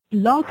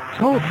Blog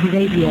Talk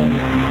Radio.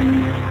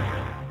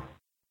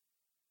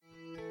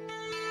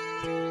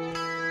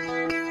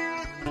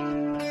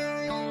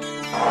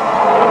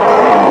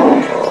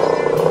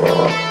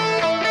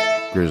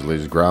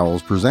 Grizzlies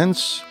Growls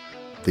presents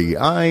the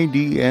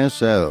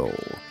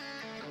IDSL,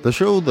 the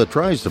show that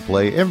tries to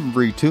play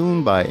every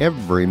tune by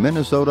every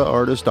Minnesota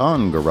artist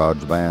on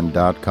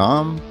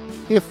GarageBand.com,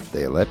 if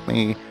they let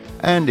me,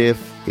 and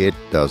if it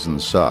doesn't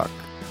suck.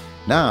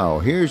 Now,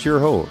 here's your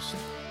host,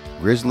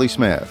 Grizzly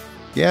Smith.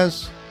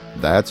 Yes,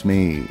 that's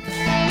me.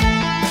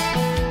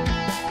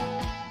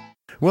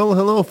 Well,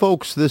 hello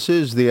folks, this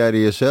is the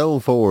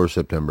IDSL for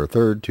September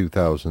 3rd,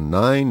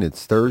 2009.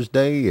 It's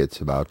Thursday,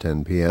 it's about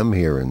 10 p.m.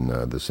 here in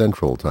the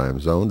Central Time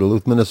Zone,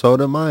 Duluth,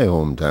 Minnesota, my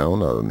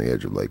hometown out on the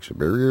edge of Lake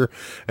Superior.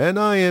 And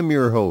I am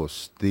your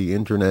host, the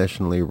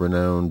internationally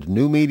renowned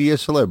new media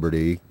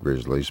celebrity,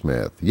 Grizzly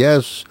Smith.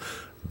 Yes,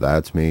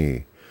 that's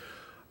me.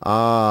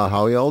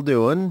 How y'all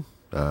doing?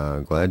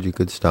 Glad you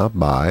could stop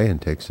by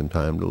and take some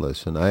time to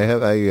listen.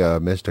 I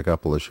missed a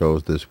couple of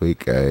shows this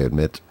week, I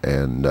admit,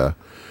 and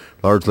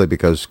largely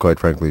because, quite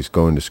frankly,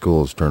 going to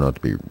school has turned out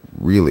to be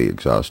really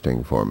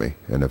exhausting for me.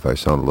 And if I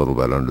sound a little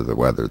bit under the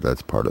weather,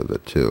 that's part of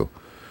it, too.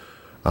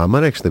 I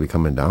might actually be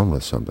coming down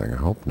with something. I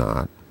hope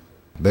not.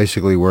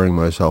 Basically, wearing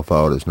myself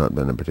out has not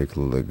been a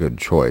particularly good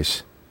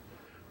choice.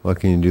 What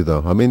can you do,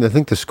 though? I mean, I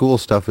think the school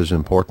stuff is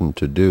important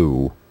to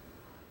do,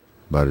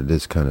 but it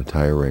is kind of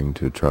tiring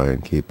to try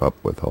and keep up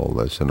with all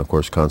this. And, of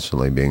course,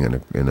 constantly being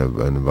in an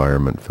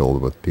environment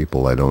filled with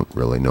people I don't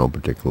really know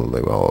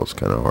particularly well is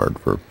kind of hard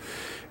for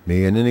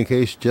me. In any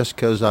case, just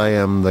because I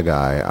am the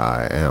guy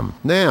I am.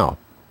 Now,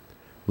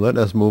 let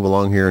us move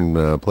along here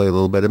and play a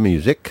little bit of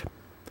music.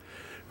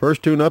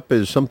 First tune up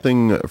is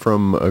something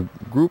from a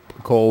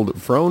group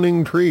called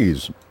Frowning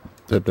Trees,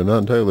 except I'm not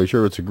entirely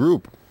sure it's a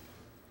group.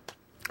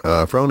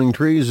 Frowning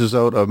Trees is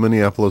out of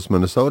Minneapolis,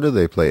 Minnesota.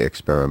 They play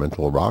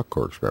experimental rock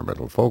or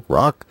experimental folk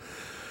rock.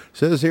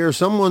 Says here,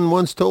 someone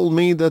once told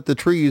me that the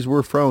trees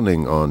were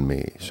frowning on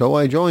me, so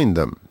I joined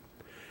them.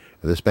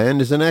 This band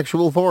is an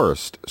actual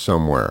forest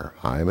somewhere.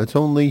 I'm its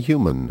only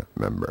human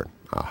member.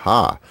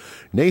 Aha!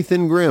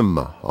 Nathan Grimm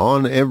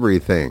on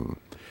everything.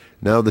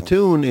 Now the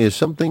tune is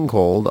something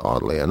called,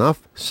 oddly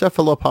enough,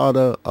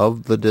 Cephalopoda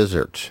of the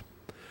Desert.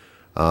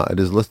 It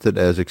is listed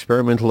as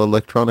experimental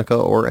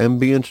electronica or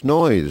ambient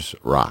noise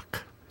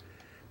rock.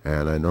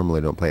 And I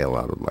normally don't play a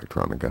lot of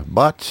electronica,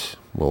 but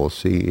we'll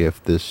see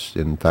if this,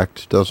 in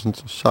fact,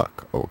 doesn't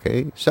suck,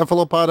 okay?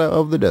 Cephalopoda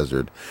of the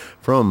Desert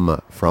from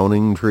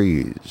Frowning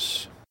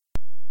Trees.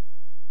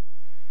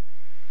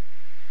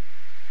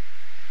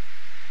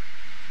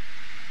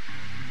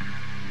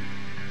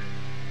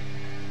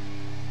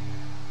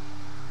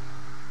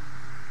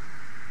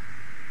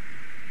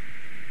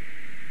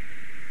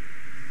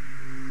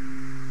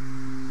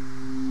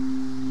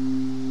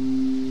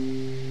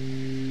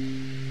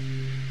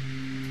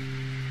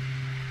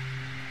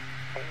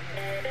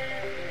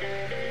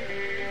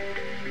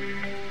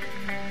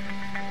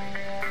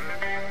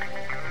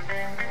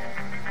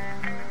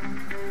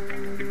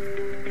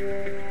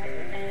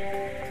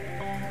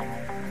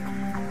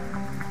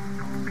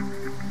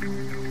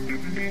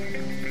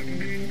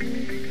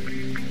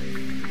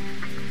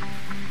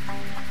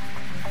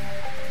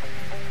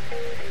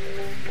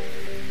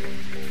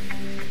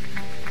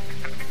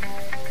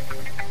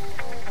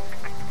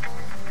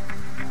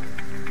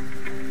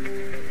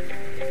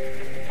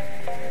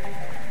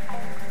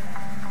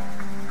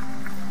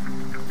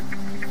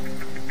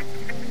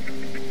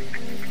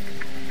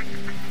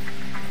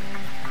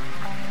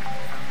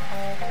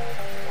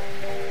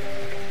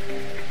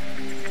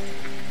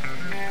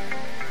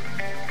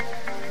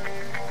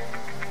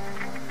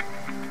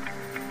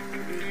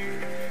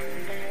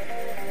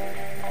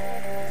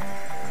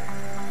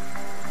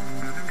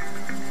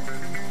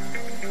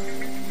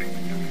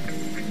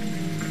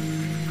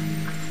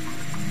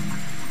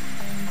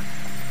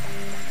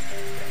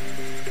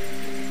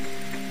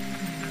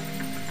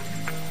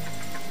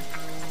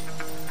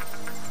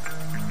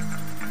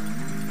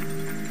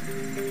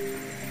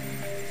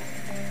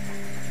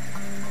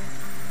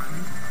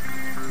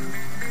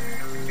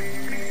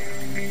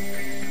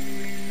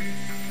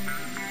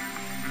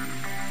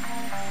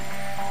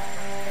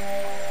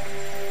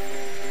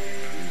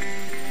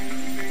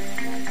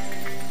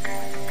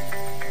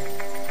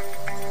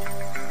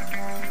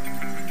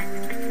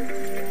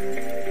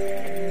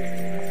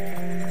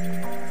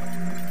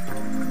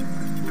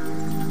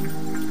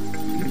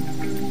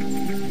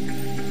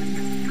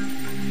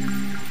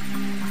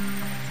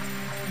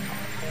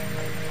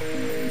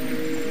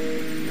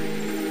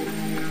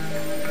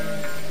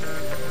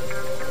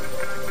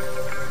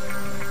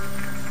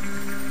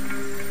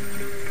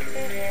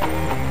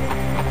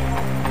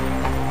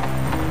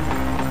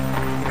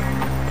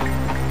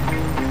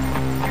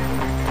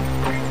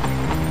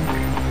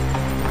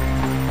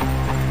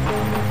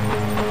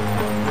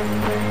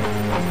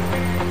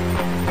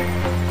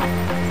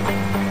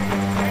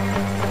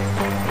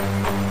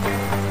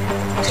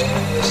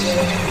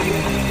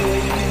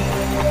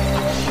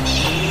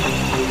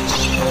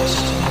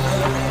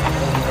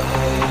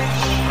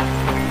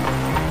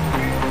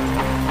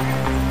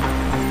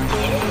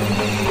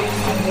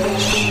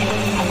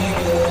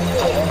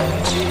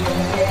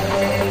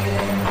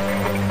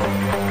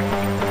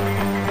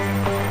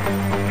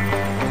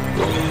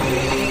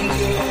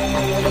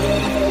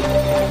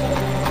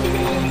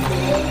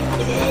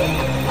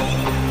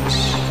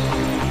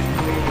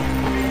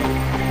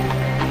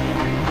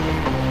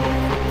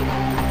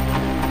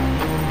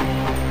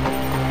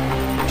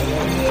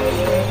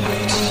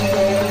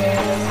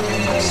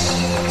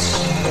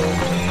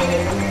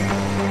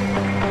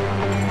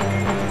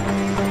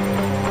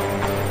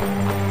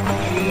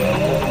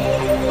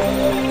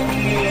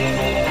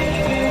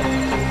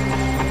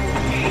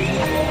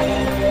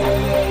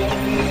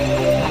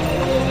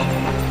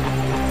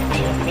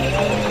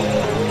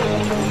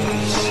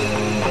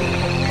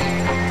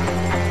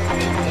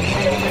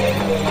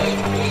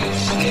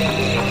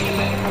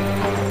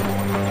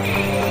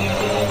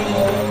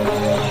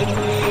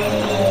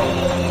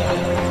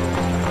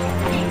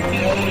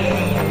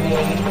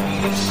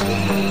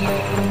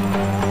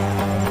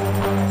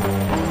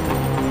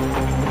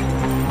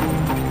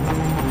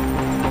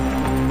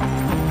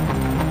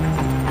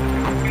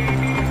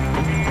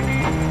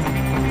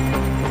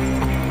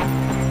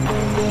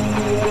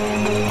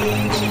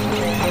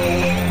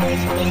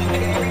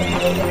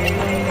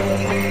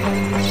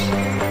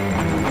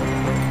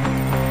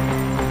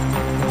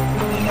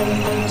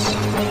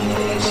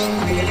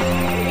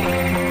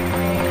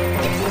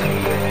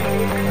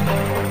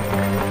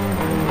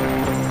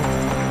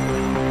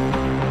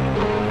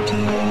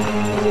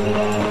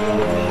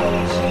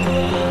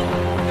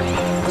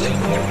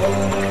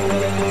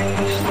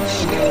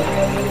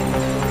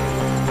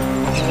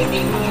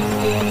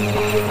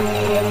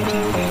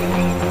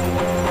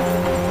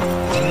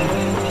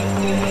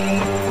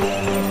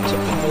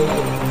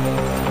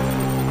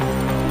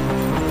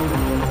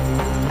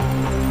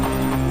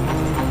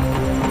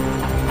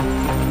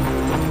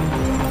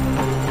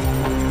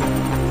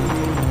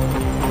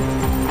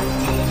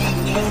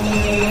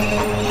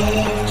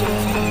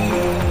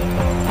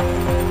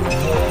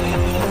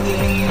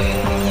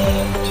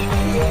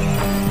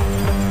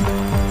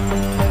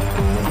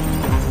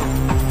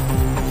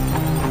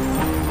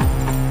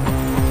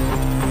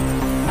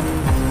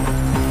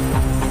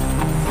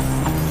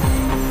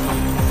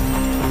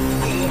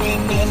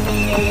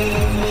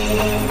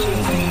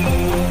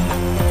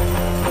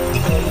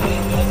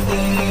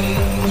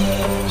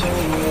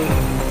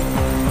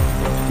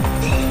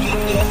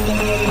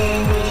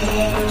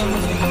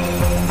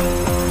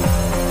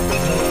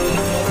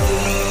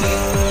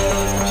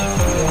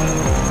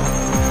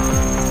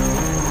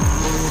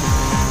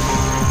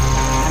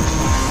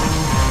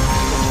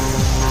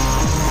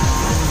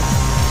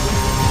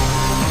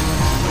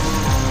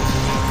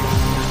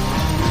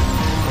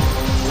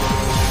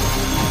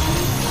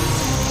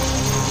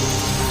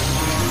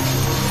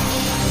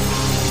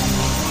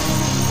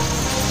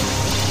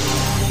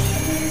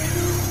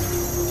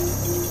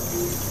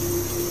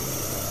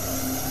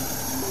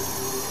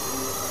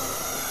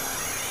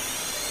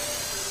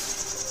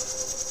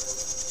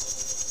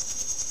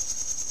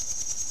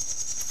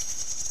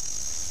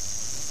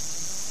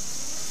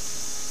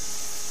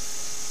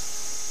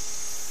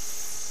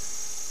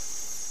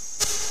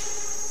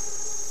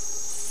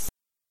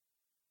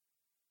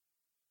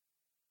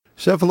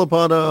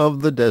 Cephalopoda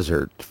of the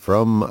Desert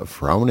from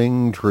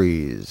Frowning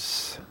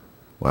Trees.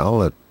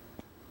 Well, it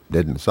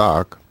didn't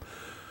suck.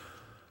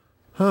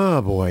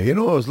 Oh boy, I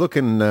was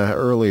looking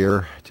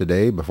earlier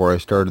today before I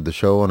started the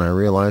show, and I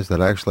realized that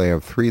actually I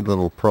have 3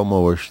 little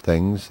promo-ish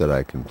things that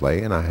I can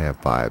play, and I have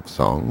 5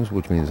 songs,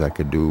 which means I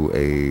could do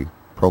a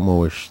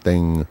promo-ish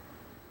thing.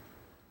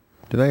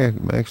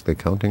 Am I actually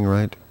counting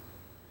right?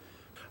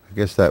 I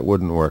guess that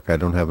wouldn't work. I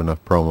don't have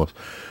enough promos.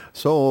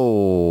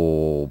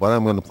 So, but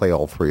I'm going to play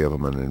all 3 of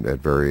them at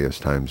various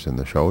times in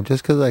the show,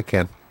 just because I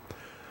can.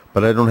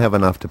 But I don't have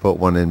enough to put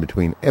one in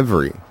between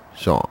every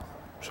song,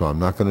 so I'm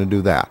not going to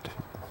do that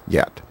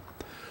yet.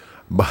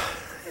 But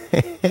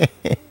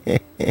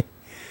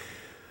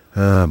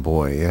oh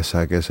boy, yes,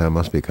 I guess I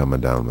must be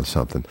coming down with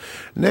something.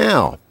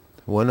 Now,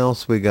 what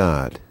else we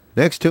got?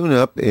 Next tune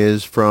up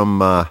is from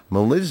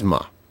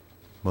Melisma.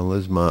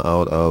 Melisma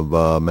out of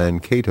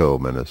Mankato,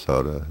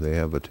 Minnesota. They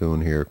have a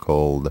tune here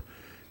called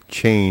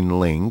Chain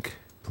Link.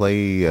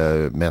 Play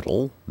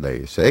metal,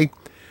 they say.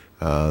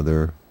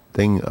 Their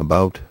thing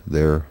about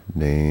their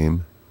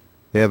name.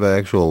 They have an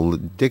actual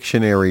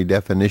dictionary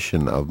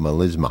definition of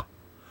melisma.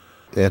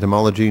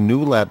 Etymology,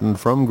 New Latin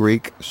from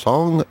Greek.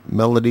 Song,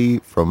 melody,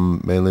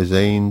 from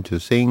melizain, to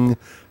sing,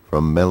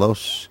 from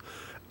melos.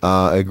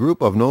 A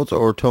group of notes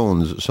or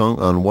tones sung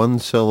on one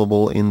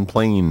syllable in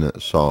plain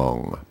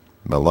song.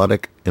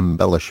 Melodic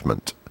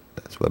embellishment.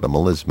 That's what a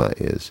melisma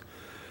is.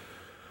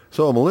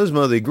 So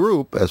Melisma, the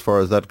group, as far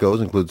as that goes,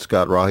 includes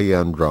Scott Rahi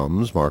on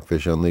drums, Mark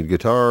Fish on lead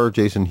guitar,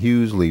 Jason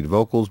Hughes lead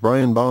vocals,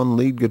 Brian Bond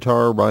lead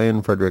guitar,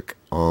 Brian Frederick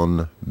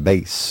on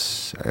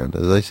bass. And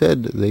as I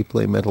said, they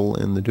play metal,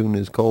 and the tune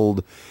is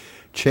called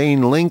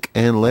Chain Link,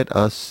 and let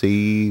us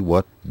see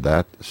what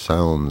that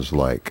sounds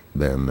like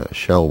then,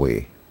 shall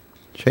we?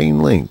 Chain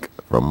Link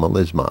from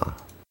Melisma.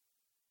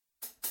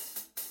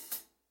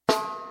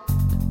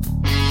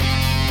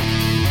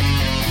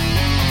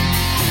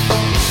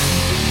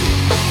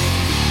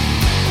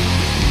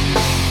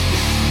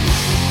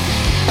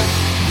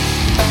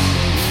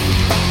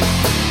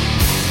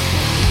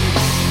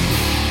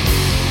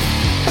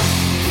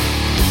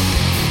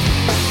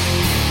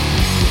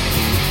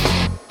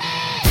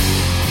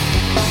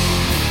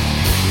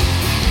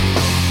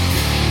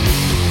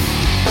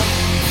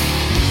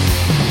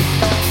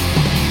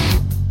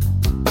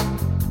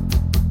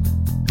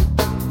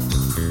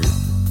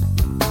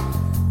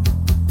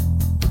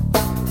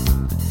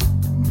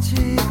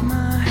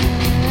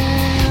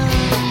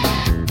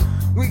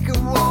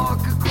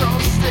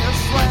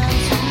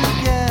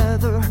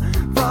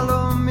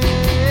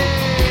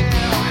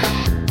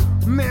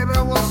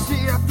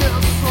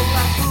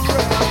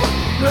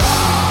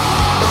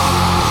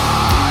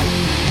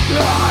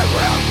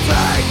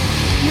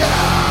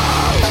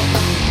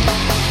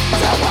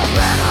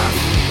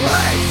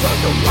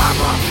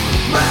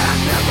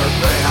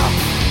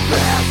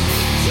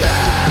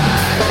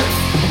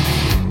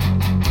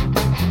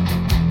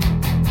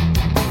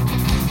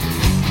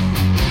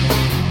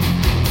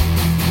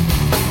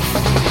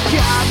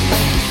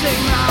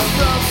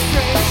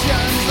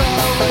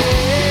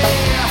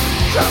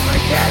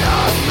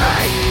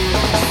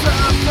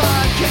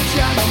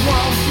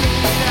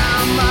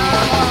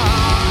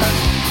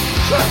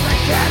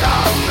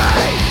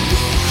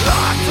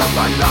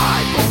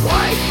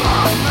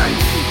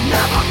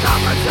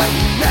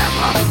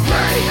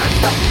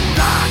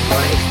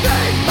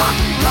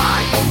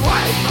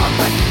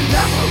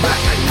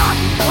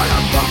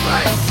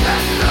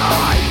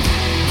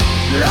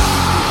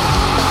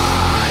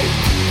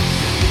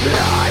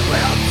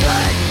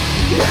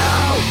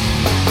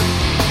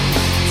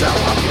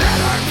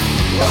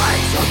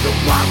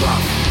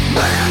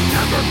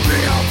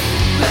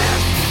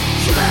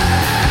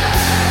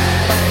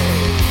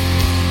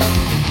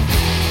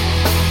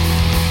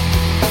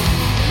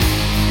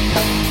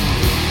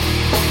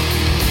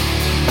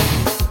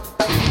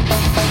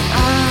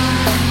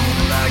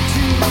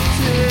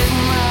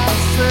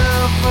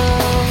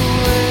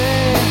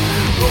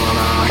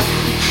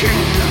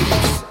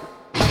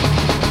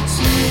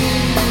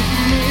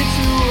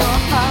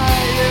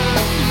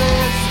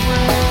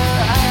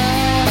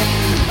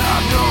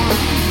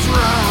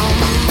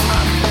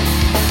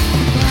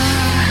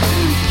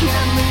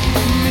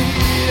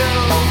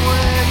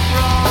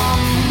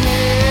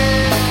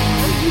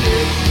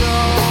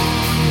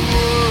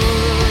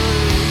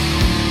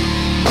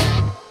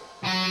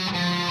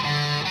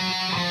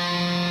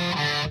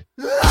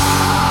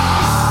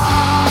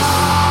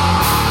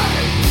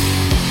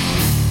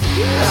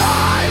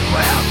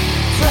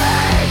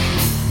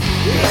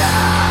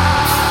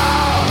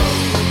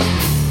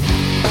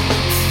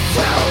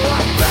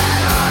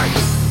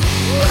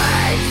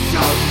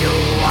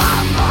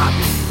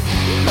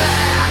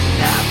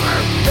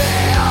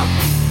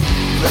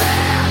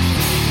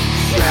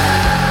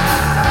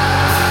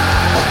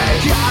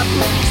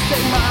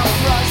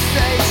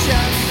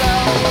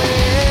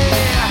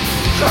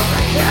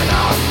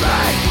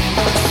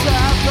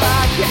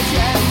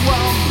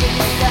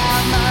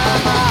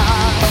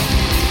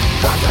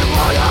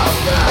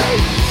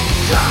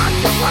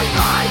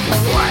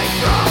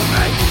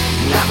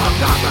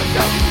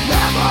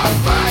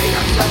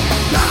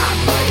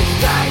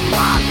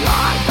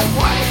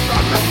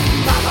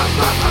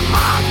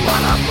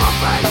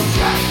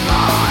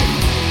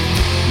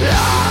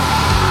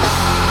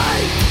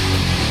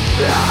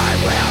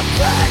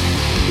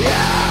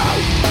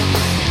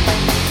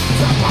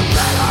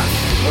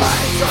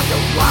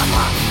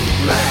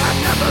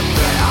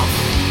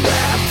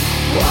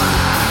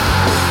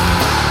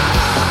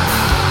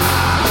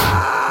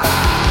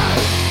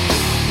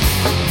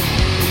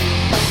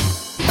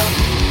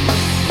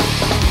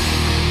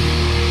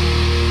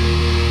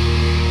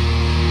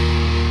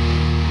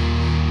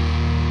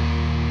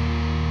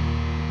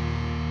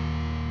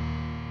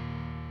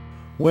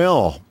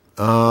 Well,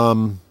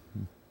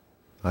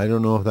 I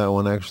don't know if that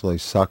one actually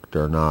sucked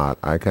or not.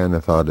 I kind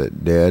of thought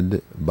it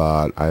did,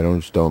 but I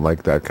just don't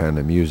like that kind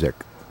of music.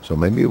 So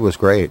maybe it was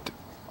great,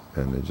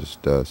 and it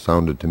just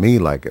sounded to me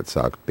like it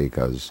sucked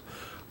because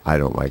I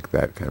don't like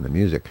that kind of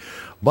music.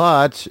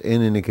 But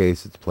in any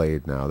case, it's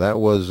played now. That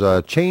was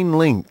Chain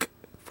Link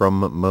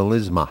from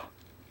Melisma,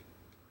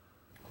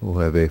 who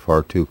have a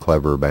far too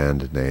clever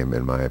band name,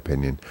 in my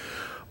opinion.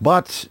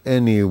 But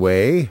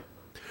anyway,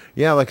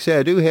 yeah, like I say,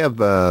 I do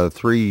have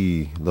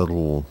 3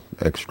 little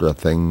extra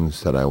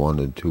things that I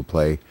wanted to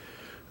play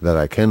that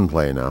I can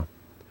play now.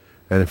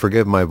 And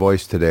forgive my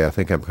voice today. I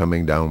think I'm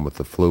coming down with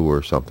the flu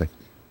or something.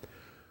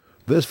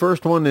 This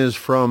first one is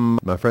from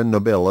my friend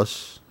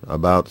Nobilis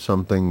about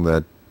something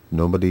that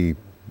nobody,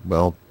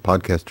 well,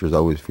 podcasters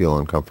always feel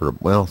uncomfortable.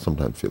 Well,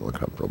 sometimes feel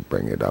uncomfortable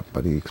bringing it up,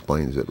 but he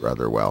explains it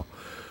rather well.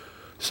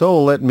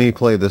 So let me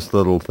play this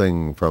little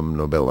thing from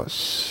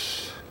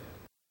Nobilis.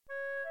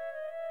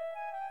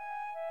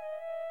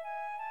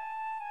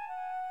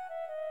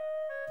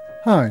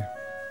 Hi,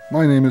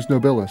 my name is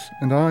Nobilis,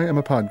 and I am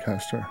a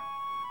podcaster.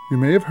 You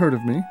may have heard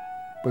of me,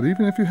 but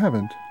even if you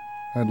haven't,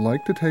 I'd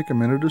like to take a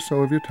minute or so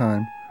of your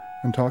time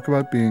and talk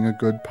about being a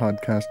good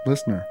podcast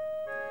listener.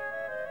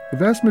 The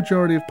vast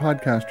majority of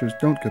podcasters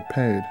don't get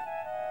paid.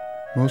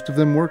 Most of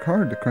them work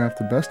hard to craft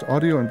the best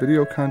audio and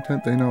video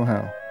content they know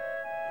how.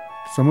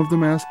 Some of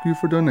them ask you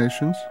for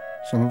donations,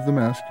 some of them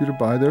ask you to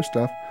buy their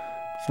stuff,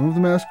 some of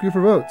them ask you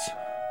for votes.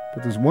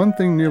 But there's one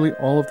thing nearly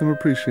all of them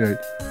appreciate,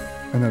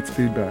 and that's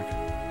feedback.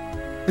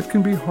 It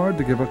can be hard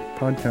to give a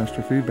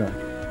podcaster feedback.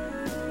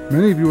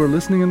 Many of you are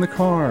listening in the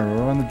car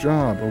or on the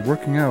job or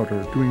working out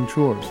or doing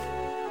chores.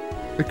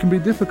 It can be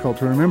difficult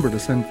to remember to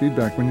send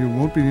feedback when you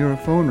won't be near a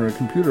phone or a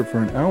computer for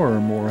an hour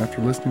or more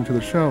after listening to the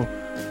show,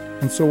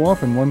 and so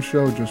often one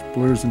show just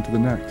blurs into the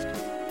next.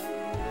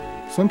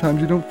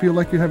 Sometimes you don't feel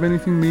like you have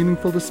anything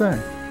meaningful to say.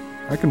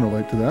 I can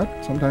relate to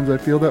that. Sometimes I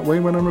feel that way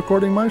when I'm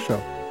recording my show.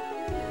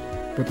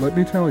 But let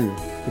me tell you,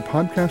 the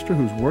podcaster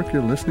whose work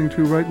you're listening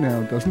to right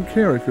now doesn't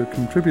care if you're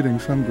contributing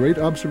some great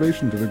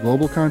observation to the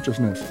global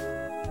consciousness.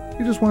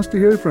 He just wants to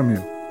hear from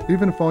you,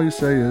 even if all you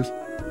say is,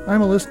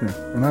 I'm a listener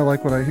and I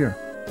like what I hear.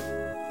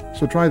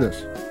 So try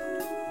this.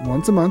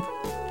 Once a month,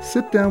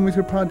 sit down with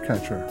your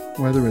podcatcher,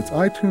 whether it's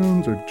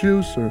iTunes or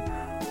Juice or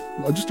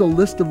just a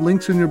list of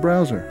links in your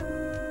browser,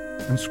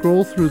 and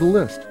scroll through the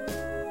list.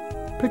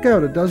 Pick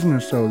out a dozen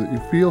or so that you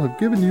feel have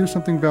given you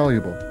something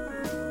valuable,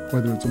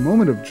 whether it's a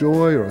moment of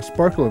joy or a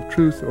sparkle of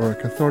truth or a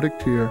cathartic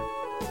tear,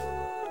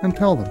 and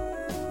tell them.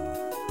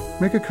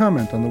 Make a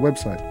comment on the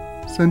website,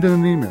 send in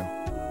an email,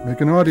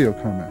 make an audio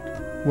comment,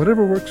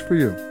 whatever works for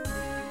you.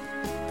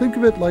 Think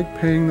of it like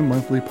paying the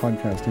monthly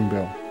podcasting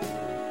bill.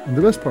 And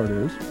the best part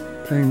is,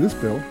 paying this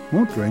bill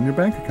won't drain your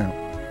bank account.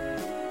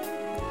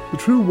 The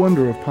true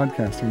wonder of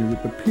podcasting is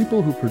that the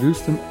people who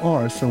produce them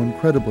are so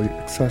incredibly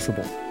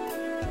accessible.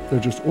 They're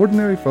just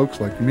ordinary folks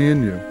like me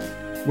and you.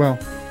 Well,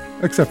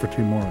 except for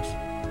T. Morris.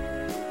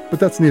 But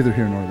that's neither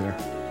here nor there.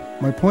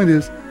 My point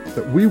is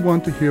that we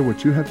want to hear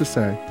what you have to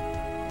say,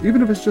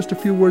 even if it's just a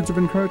few words of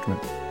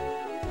encouragement.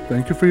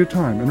 Thank you for your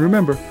time, and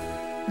remember,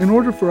 in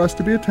order for us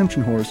to be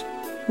attention whores,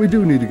 we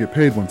do need to get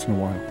paid once in a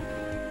while.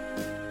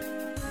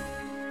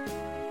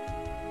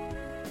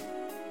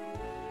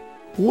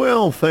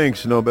 Well,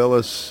 thanks,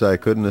 Nobilis. I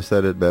couldn't have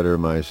said it better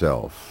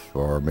myself.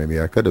 Or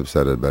maybe I could have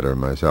said it better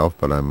myself,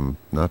 but I'm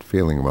not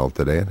feeling well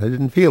today, and I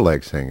didn't feel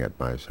like saying it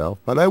myself.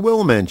 But I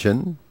will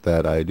mention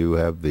that I do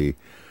have the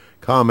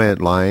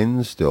comment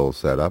line still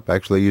set up,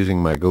 actually using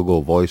my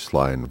Google Voice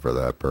line for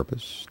that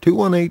purpose.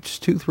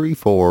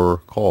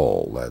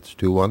 218-234-CALL. That's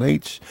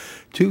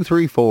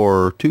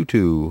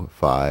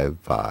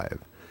 218-234-2255.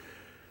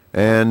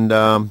 And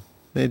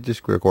it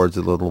just records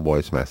a little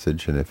voice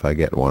message, and if I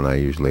get one, I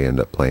usually end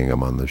up playing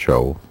them on the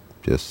show.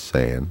 Just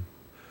saying.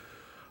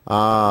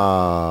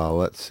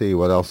 Let's see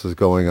what else is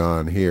going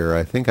on here.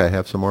 I think I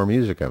have some more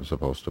music I'm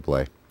supposed to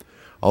play.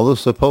 Although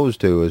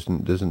supposed to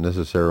doesn't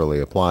necessarily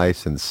apply,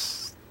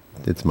 since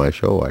it's my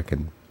show. I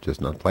can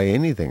just not play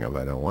anything if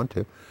I don't want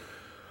to.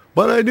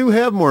 But I do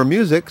have more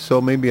music,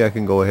 so maybe I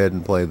can go ahead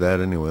and play that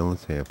anyway.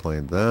 Let's see, I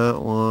played that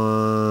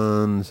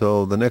one.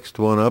 So the next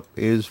one up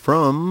is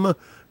from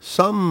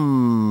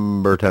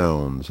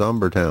Sombertown,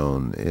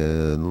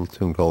 a little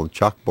tune called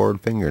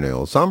Chalkboard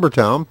Fingernails.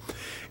 Sombertown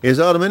is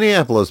out of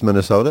Minneapolis,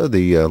 Minnesota,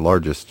 the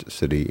largest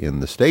city in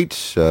the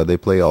States. They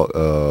play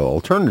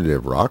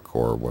alternative rock,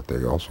 or what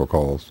they also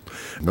call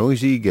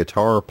noisy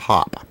guitar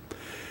pop.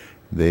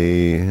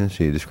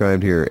 She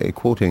described here, a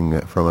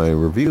quoting from a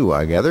review,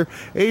 I gather,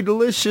 a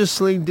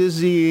deliciously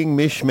dizzying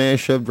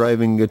mishmash of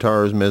driving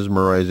guitars,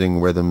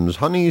 mesmerizing rhythms,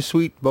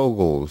 honey-sweet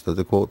vocals. That's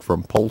a quote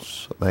from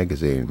Pulse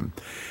magazine.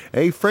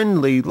 A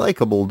friendly,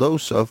 likable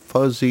dose of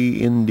fuzzy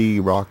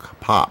indie rock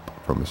pop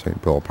from the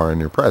St. Paul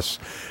Pioneer Press.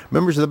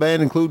 Members of the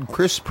band include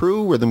Chris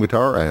Prue, rhythm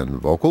guitar and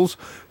vocals,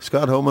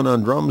 Scott Homan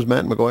on drums,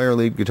 Matt McGuire,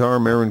 lead guitar,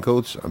 Maren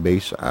Coates,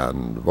 bass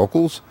and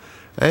vocals.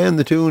 And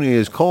the tune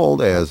is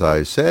called, as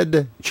I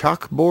said,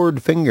 Chalkboard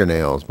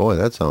Fingernails. Boy,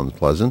 that sounds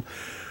pleasant.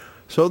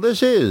 So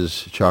this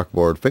is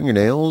Chalkboard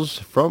Fingernails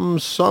from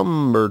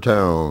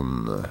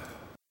Sombertown.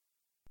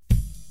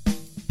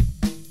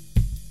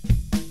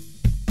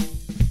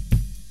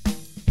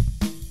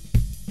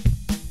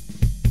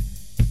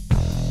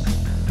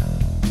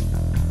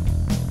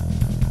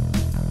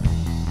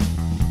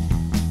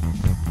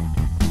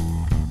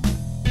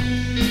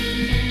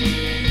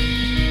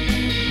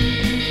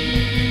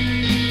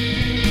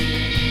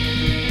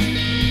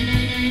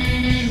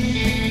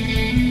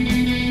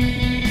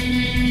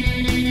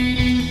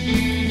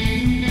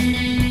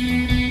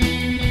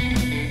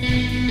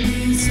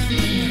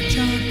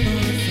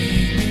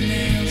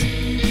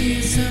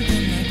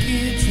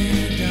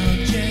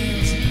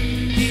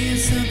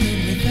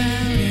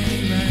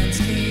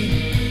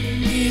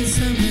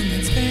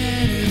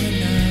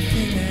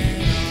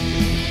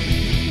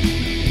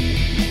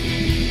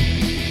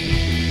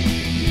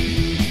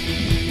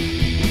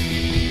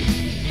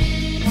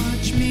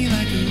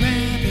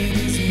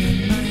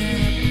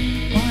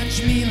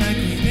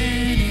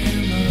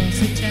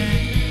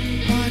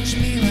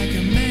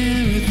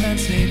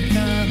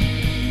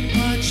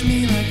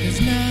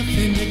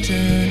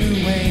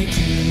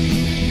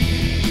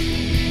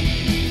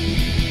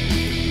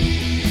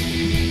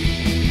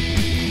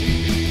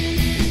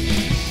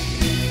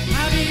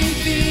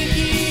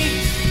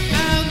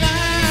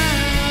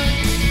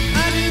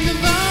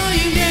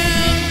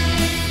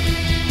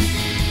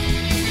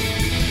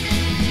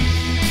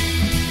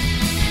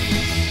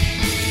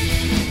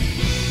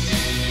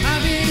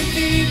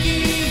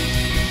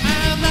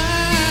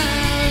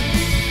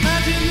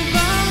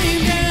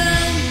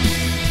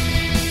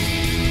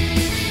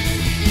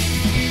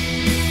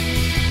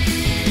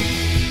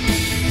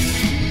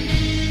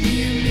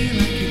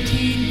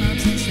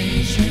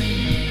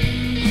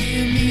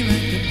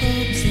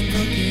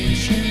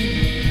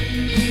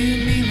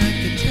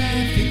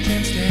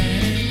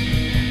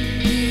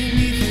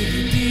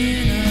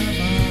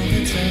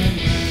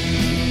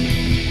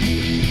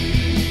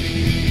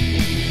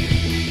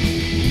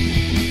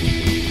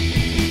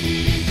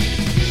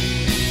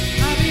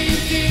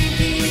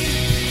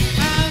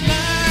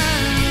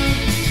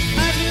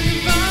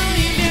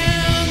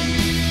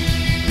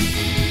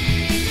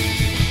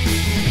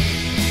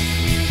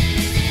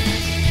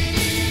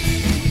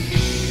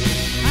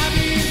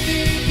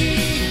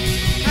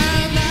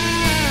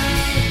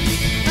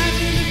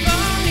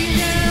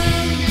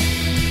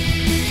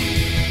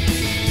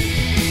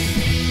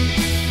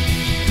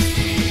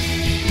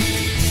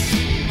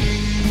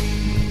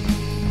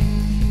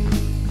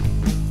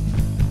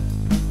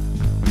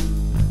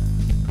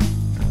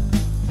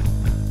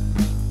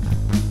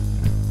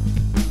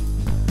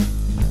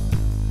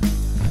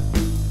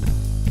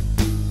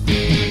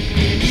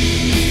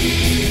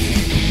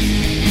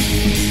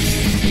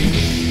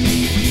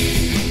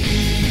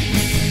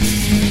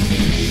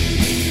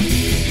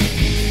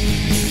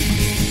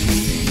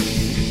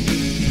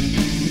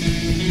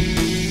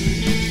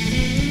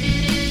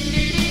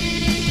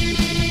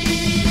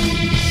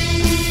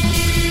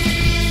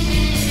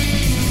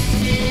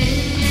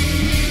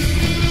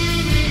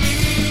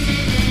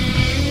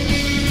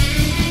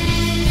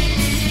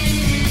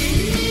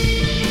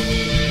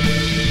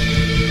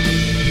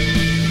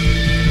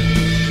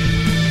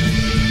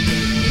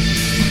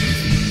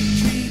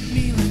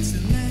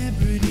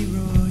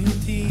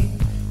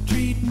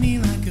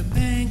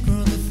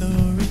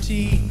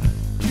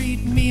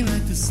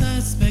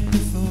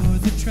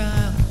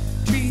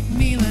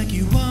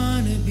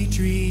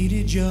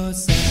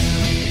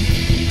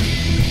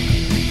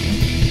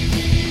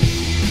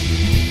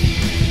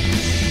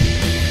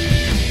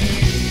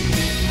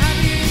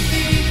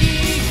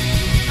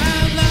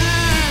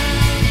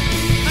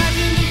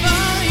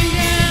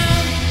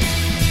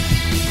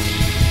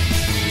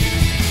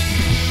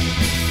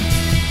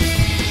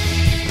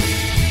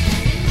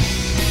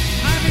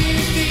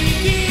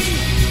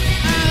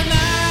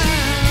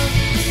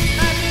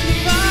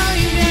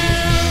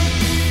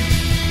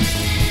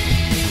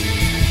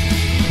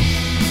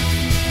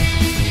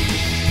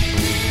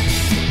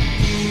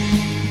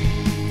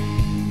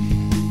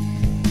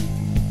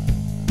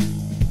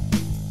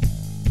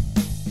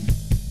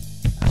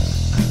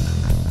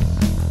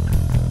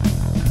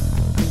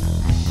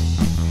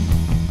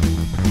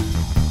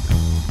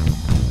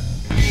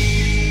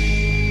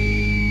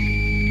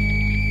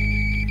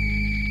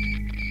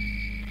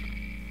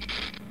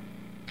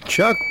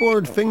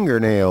 Chalkboard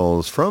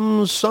Fingernails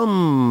from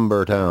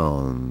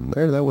Sombertown.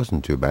 There, that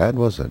wasn't too bad,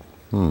 was it?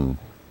 I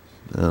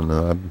don't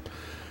know.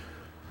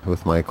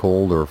 with my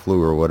cold or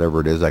flu or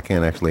whatever it is, I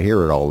can't actually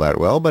hear it all that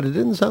well, but it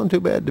didn't sound too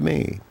bad to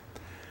me.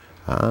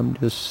 I'm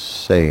just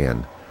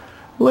saying.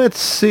 Let's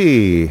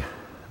see.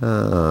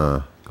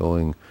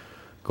 Going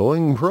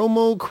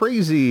promo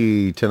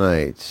crazy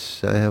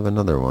tonight. I have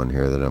another one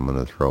here that I'm going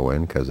to throw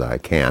in because I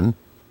can.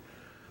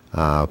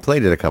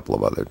 Played it a couple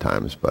of other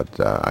times, but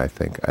I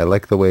think I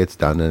like the way it's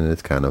done, and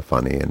it's kind of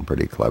funny and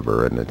pretty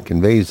clever, and it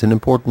conveys an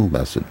important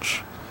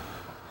message.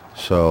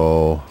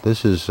 So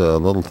this is a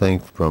little thing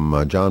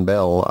from John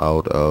Bell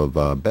out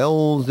of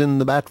Bells in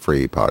the Bat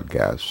Free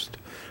podcast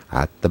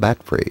at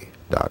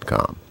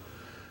thebatfree.com.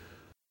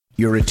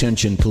 Your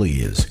attention,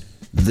 please.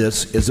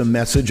 This is a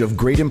message of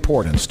great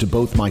importance to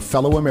both my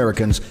fellow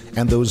Americans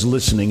and those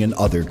listening in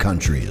other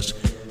countries.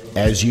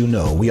 As you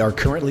know, we are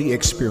currently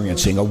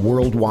experiencing a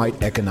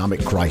worldwide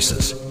economic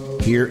crisis.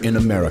 Here in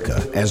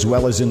America, as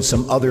well as in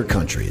some other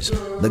countries,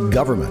 the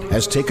government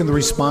has taken the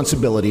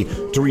responsibility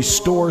to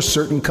restore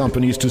certain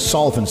companies to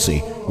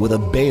solvency with a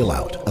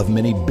bailout of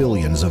many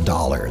billions of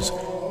dollars.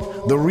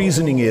 The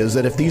reasoning is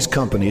that if these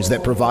companies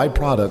that provide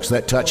products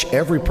that touch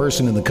every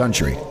person in the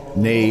country,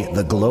 nay,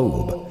 the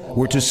globe,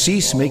 were to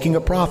cease making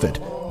a profit,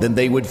 then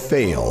they would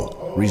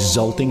fail,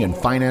 resulting in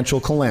financial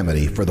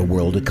calamity for the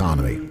world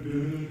economy.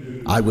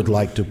 I would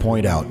like to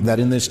point out that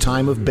in this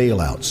time of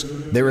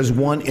bailouts, there is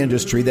one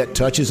industry that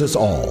touches us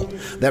all,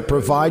 that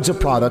provides a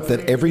product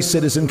that every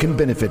citizen can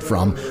benefit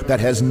from, that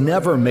has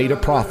never made a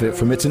profit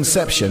from its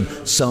inception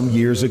some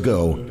years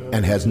ago,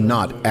 and has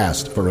not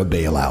asked for a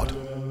bailout.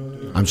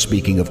 I'm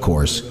speaking, of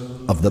course,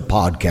 of the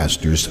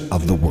podcasters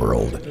of the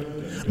world.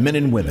 Men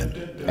and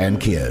women and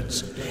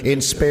kids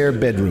in spare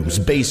bedrooms,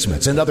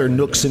 basements, and other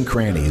nooks and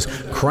crannies,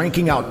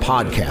 cranking out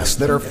podcasts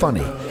that are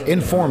funny,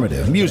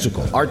 informative,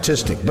 musical,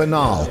 artistic,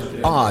 banal,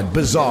 odd,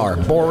 bizarre,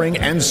 boring,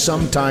 and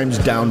sometimes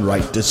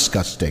downright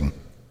disgusting.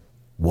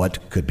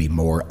 What could be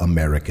more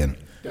American?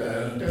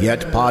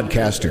 Yet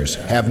podcasters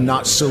have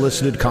not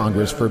solicited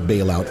Congress for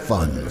bailout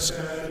funds.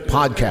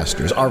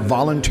 Podcasters are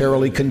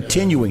voluntarily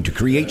continuing to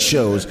create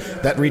shows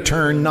that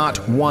return not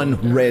one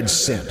red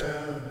cent,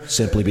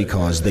 simply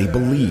because they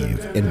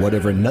believe in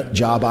whatever nut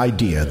job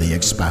idea they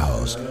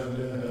espouse.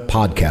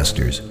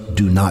 Podcasters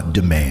do not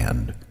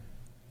demand.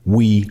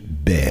 We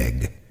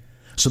beg.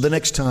 So the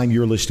next time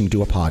you're listening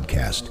to a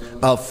podcast,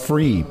 a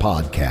free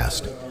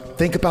podcast,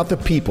 think about the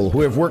people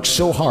who have worked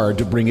so hard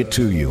to bring it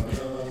to you.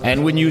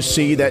 And when you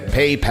see that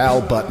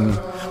PayPal button,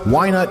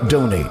 why not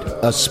donate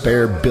a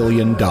spare $1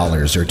 billion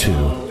or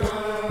two?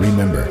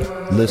 Remember,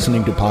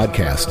 listening to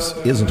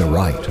podcasts isn't a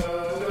right.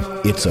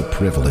 It's a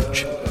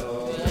privilege.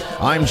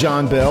 I'm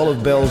John Bell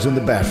of Bells in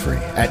the Bat Free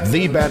at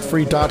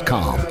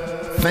thebatfree.com,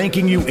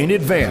 thanking you in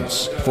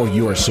advance for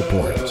your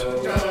support.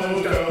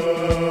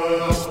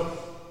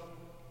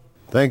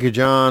 Thank you,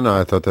 John.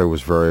 I thought that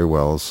was very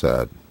well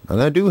said.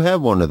 And I do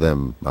have one of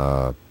them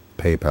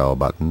PayPal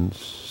buttons.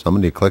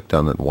 Somebody clicked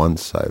on it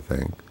once, I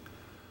think.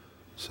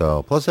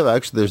 So, plus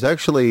there's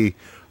actually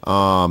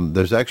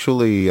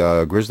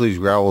Grizzlies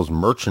Growls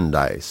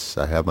merchandise.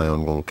 I have my own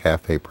little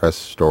cafe press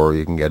store.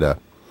 You can get a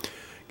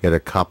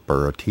cup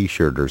or a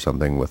T-shirt or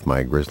something with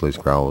my Grizzlies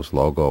Growls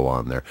logo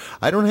on there.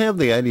 I don't have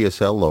the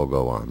IDSL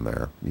logo on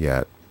there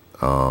yet.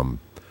 I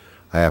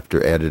have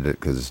to edit it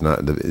because it's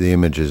not the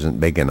image isn't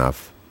big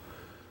enough.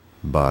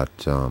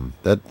 But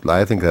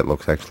I think that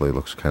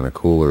looks kind of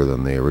cooler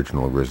than the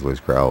original Grizzlies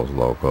Growls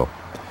logo.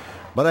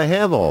 But I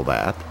have all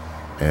that,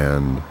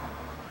 and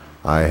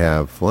I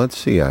have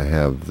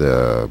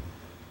the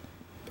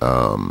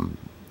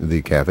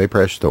Cafe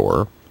Press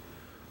store.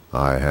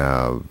 I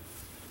have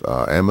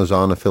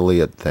Amazon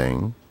affiliate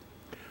thing.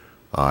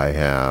 I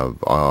have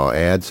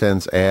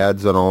AdSense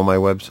ads on all my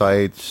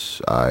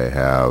websites. I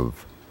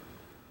have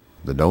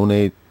the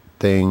donate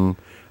thing,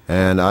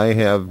 and I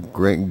have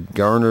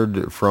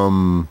garnered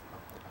from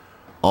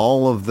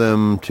all of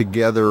them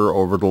together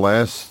over the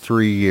last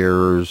 3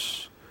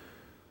 years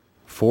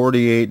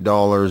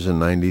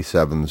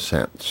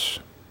 $48.97.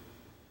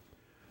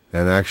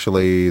 And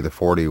actually the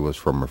 40 was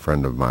from a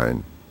friend of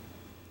mine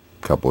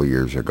a couple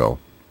years ago.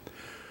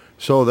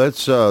 So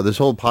that's this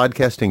whole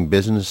podcasting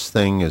business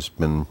thing has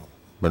been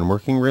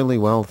working really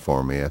well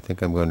for me. I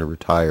think I'm going to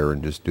retire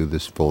and just do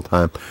this full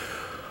time.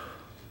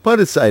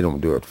 But I don't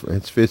do it.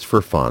 It's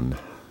for fun,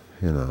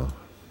 you know.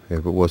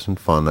 If it wasn't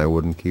fun, I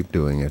wouldn't keep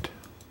doing it.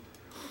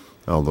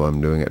 Although I'm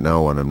doing it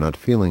now when I'm not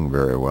feeling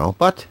very well.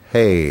 But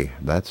hey,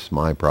 that's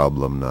my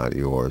problem, not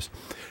yours.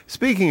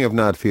 Speaking of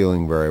not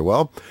feeling very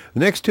well, the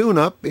next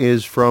tune-up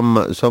is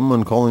from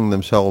someone calling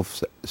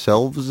themselves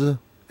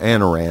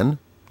Anoran.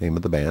 Name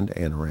of the band,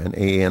 Anoran,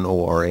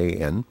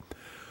 A-N-O-R-A-N.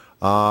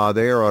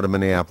 They are out of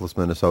Minneapolis,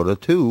 Minnesota,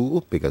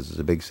 too, because it's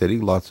a big city.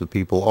 Lots of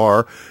people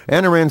are.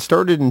 Anoran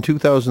started in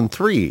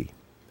 2003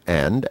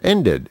 and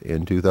ended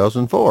in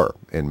 2004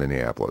 in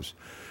Minneapolis.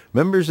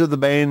 Members of the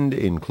band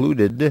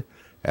included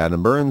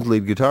Adam Burns,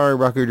 lead guitar,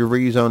 Rocker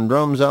DeVries on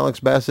drums, Alex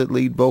Bassett,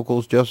 lead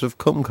vocals, Joseph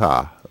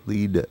Kumka,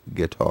 lead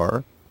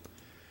guitar.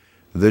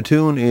 The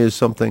tune is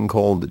something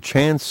called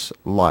Chance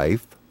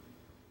Life.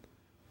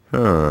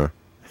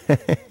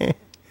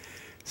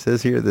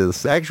 Says here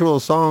the actual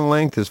song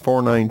length is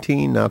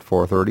 4:19, not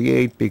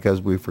 4:38, because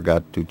we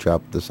forgot to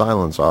chop the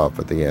silence off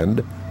at the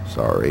end.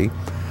 Sorry.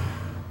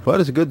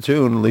 But it's a good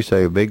tune. At least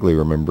I vaguely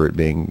remember it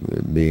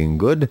being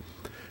good.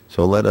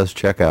 So let us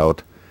check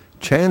out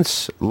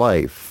Chance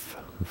Life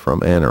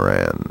from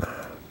Anaran.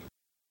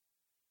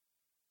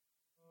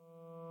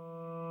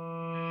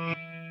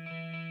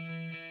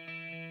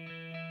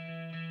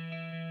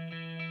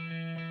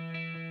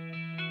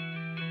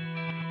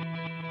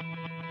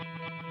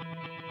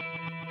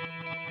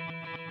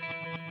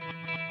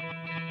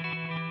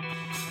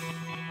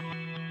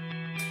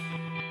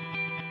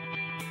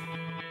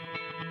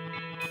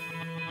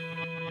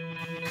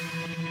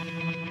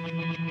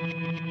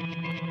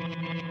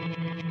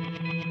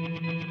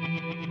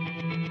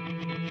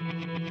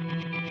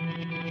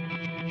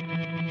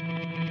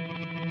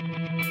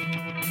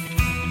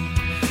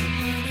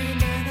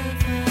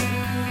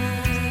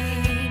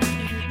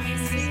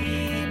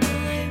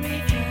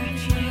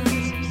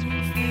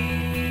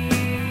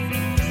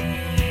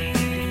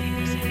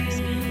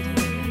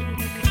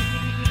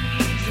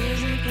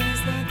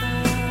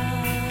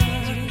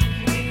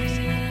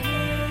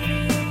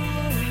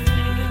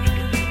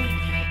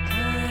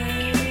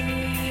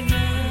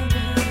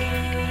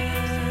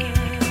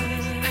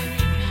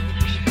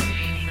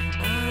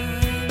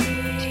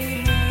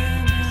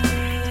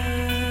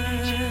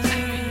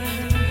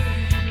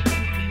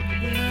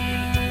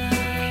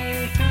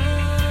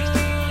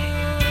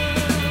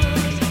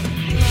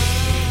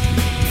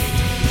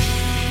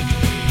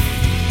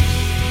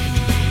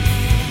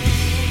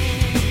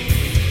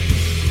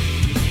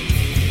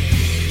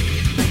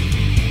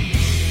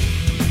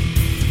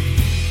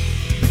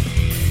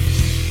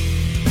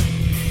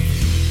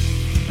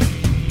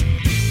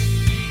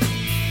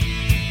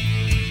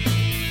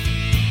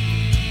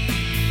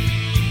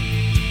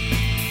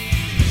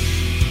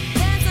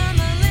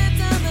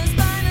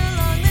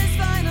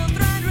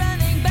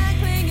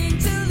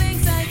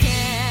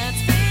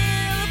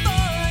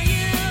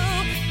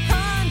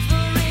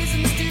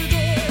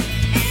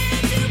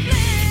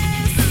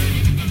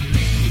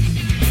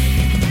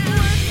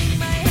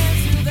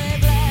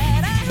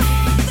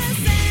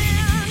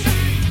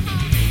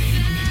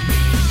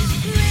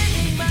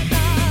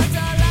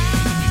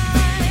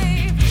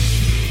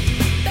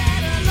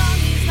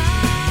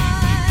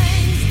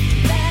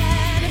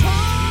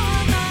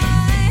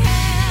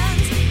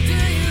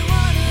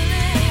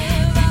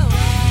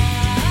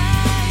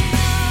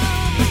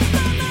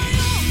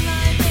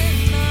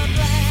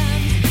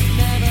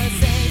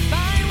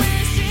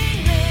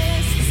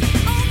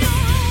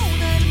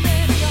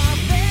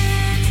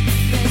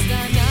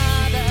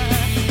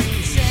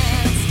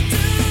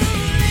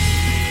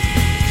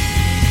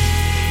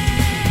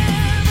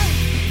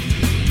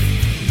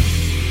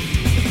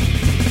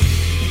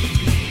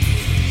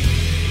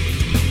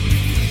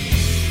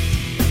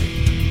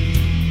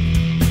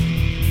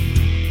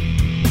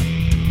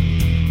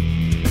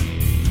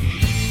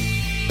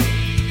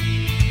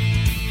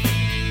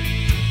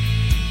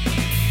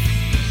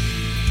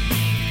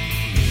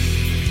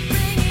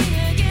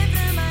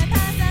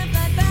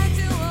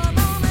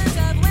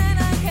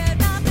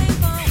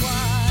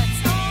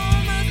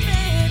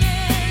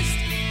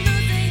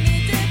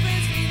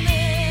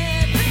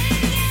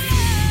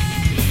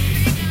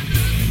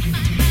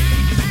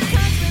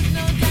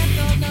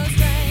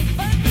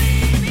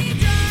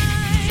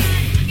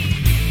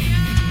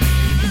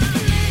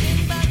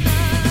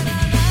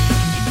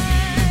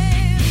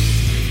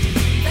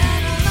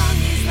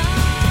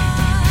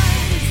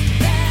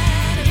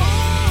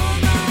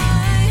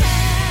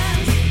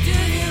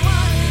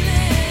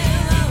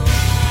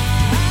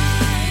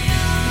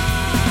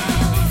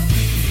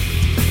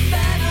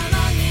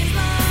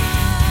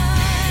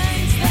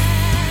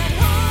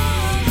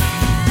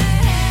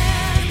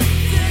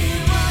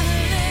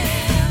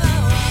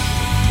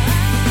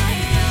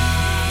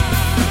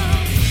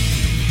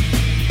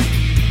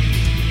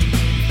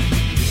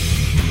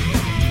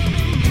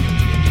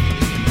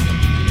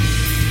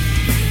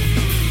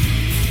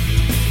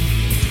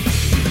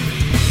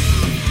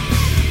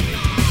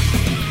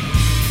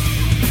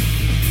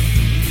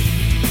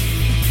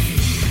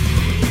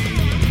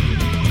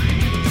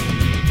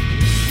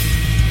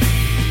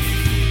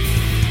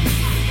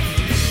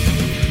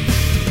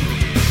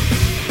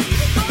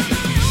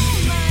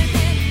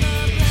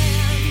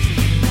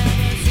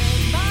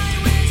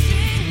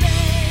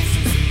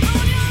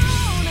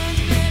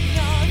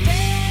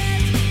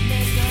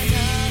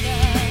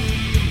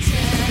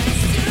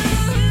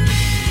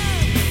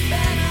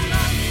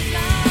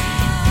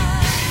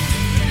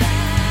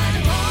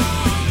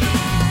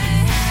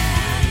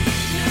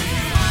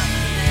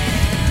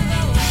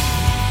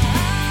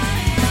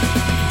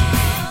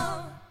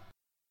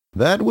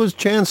 That was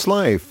Chance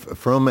Life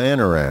from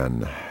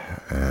Anaran,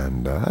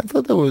 and I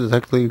thought that was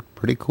actually a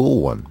pretty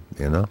cool one,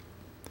 you know.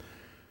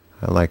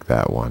 I like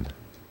that one.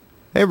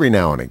 Every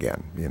now and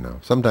again, you know.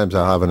 Sometimes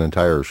I'll have an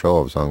entire show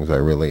of songs I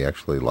really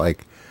actually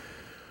like,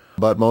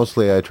 but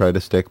mostly I try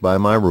to stick by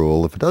my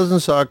rule. If it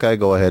doesn't suck, I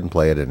go ahead and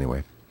play it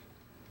anyway.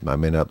 I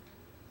may not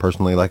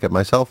personally like it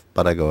myself,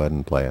 but I go ahead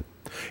and play it.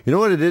 You know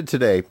what I did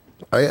today?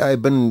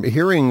 I've been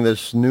hearing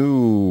this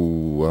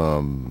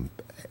new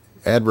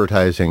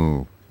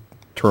advertising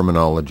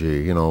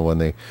terminology, when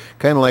they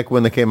kind of like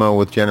when they came out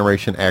with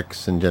Generation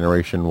X and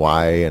Generation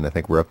Y, and I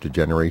think we're up to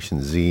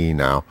Generation Z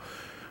now,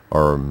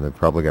 or they've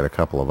probably got a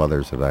couple of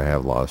others that I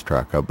have lost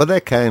track of, but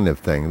that kind of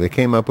thing. They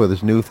came up with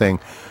this new thing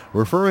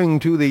referring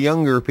to the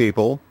younger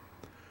people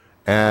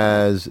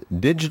as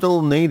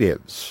digital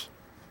natives,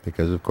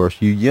 because of course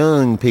you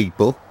young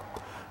people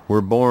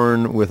were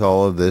born with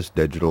all of this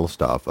digital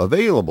stuff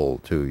available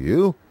to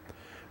you.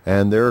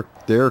 And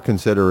their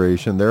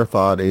consideration, their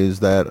thought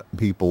is that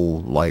people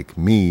like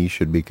me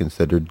should be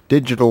considered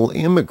digital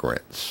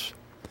immigrants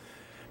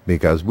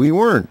because we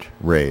weren't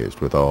raised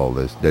with all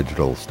this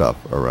digital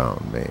stuff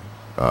around me.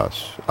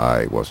 Us.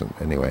 I wasn't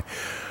anyway.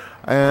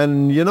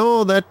 And,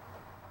 that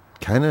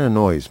kind of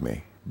annoys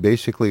me.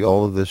 Basically,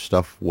 all of this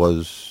stuff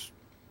was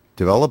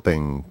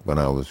developing when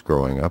I was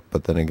growing up,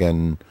 but then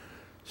again,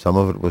 some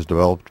of it was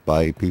developed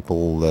by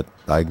people that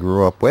I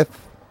grew up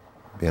with,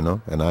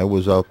 and I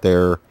was out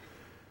there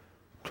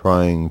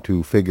trying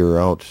to figure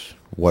out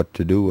what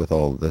to do with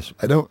all of this.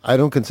 I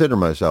don't consider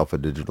myself a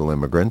digital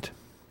immigrant.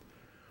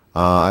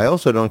 I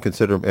also don't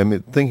consider,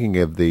 thinking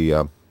of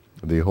the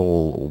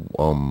whole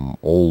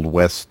Old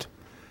West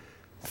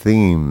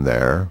theme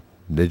there,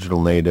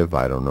 digital native,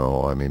 I don't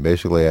know.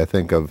 Basically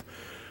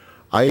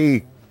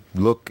I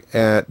look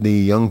at the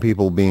young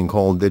people being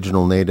called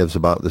digital natives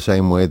about the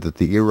same way that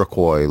the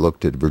Iroquois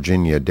looked at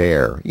Virginia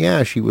Dare.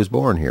 Yeah, she was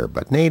born here,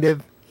 but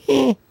native?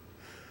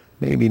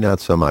 Maybe not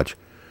so much.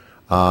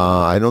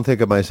 I don't think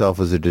of myself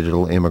as a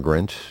digital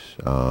immigrant.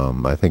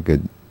 I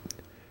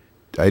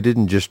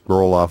didn't just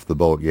roll off the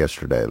boat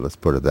yesterday, let's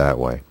put it that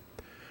way.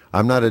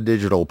 I'm not a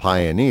digital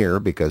pioneer,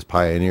 because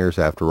pioneers,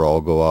 after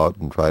all, go out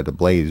and try to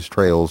blaze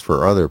trails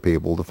for other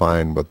people to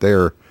find what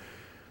they're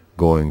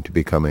going to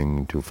be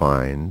coming to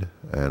find.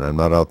 And I'm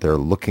not out there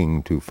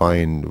looking to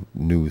find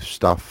new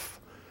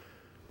stuff.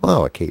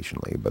 Well,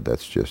 occasionally, but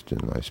that's just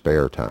in my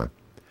spare time.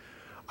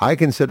 I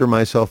consider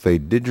myself a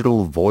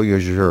digital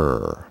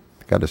voyageur.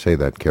 Got to say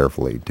that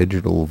carefully.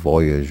 Digital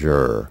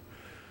voyageur.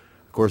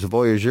 Of course, a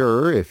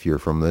voyageur, if you're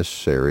from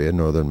this area,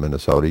 northern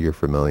Minnesota, you're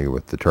familiar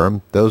with the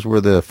term. Those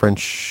were the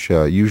French,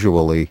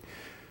 usually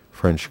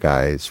French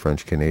guys,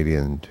 French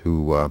Canadians,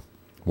 who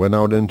went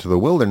out into the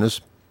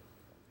wilderness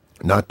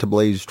not to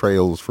blaze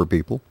trails for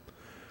people.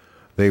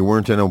 They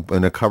weren't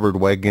in a covered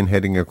wagon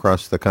heading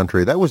across the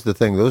country. That was the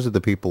thing. Those are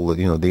the people that,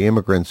 the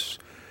immigrants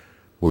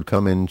would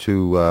come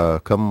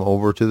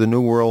over to the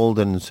New World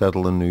and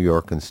settle in New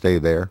York and stay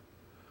there.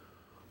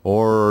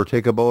 Or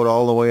take a boat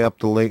all the way up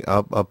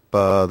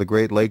the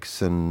Great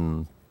Lakes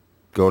and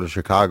go to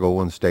Chicago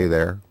and stay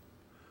there.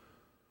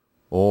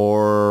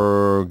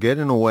 Or get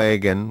in a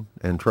wagon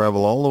and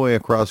travel all the way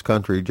across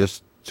country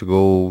just to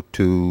go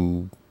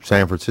to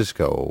San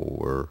Francisco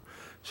or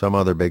some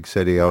other big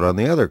city out on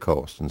the other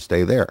coast and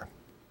stay there.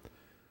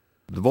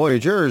 The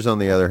voyageurs, on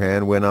the other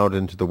hand, went out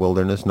into the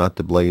wilderness not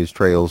to blaze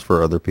trails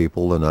for other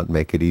people and not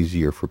make it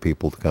easier for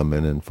people to come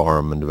in and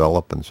farm and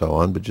develop and so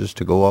on, but just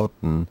to go out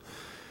and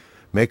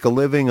make a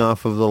living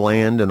off of the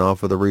land and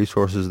off of the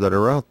resources that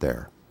are out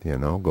there.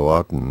 Go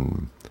out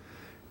and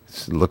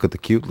look at the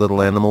cute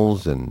little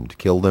animals and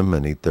kill them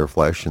and eat their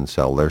flesh and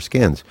sell their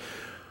skins.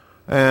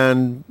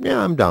 And,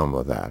 yeah, I'm down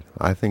with that.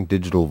 I think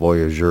digital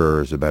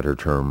voyageur is a better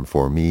term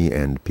for me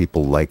and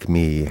people like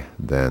me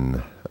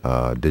than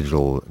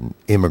digital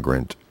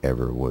immigrant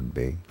ever would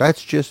be.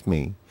 That's just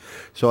me.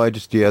 So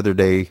the other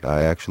day,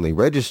 I actually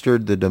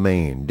registered the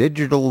domain,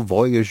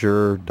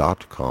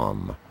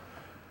 digitalvoyageur.com.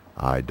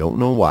 I don't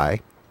know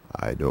why.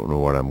 I don't know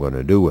what I'm going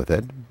to do with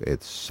it.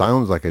 It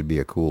sounds like it'd be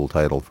a cool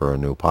title for a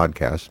new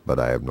podcast, but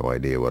I have no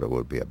idea what it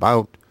would be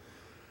about.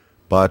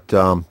 But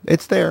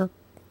it's there.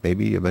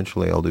 Maybe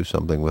eventually I'll do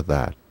something with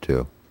that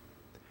too.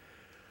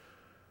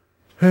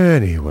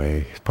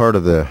 Anyway, part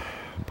of the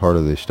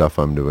stuff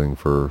I'm doing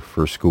for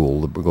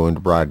school, we're going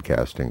to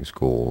broadcasting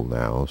school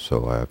now,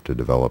 so I have to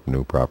develop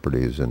new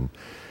properties and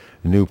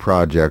new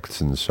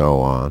projects and so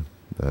on.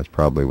 That's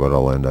probably what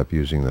I'll end up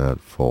using that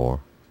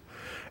for.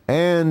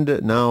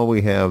 And now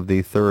we have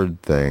the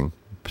third thing.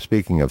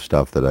 Speaking of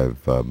stuff that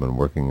I've been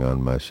working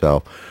on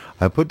myself,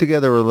 I put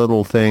together a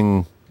little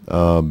thing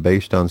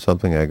based on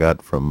something I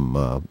got from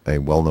a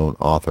well-known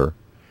author,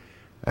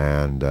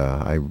 and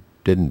I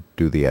didn't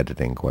do the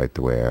editing quite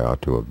the way I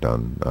ought to have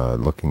done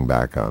looking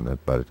back on it,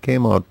 but it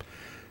came out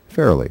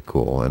fairly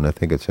cool, and I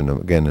think it's,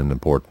 again, an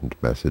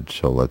important message,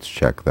 so let's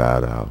check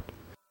that out.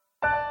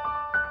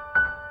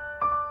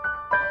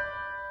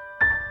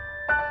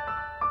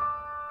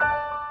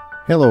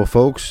 Hello,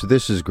 folks.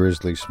 This is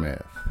Grizzly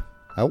Smith.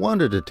 I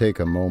wanted to take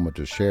a moment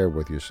to share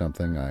with you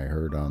something I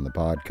heard on the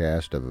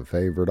podcast of a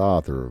favorite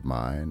author of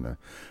mine,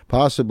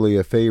 possibly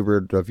a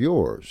favorite of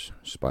yours,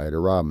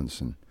 Spider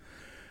Robinson.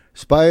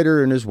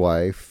 Spider and his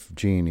wife,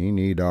 Jeannie,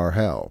 need our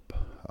help.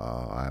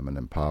 I'm an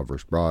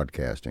impoverished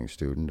broadcasting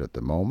student at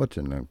the moment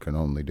and can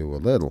only do a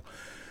little,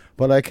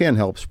 but I can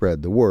help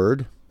spread the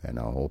word, and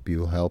I hope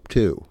you'll help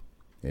too.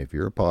 If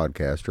you're a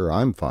podcaster,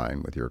 I'm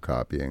fine with your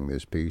copying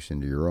this piece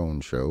into your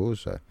own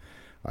shows.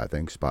 I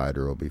think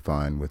Spider will be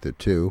fine with it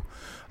too.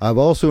 I've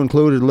also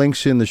included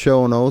links in the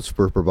show notes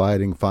for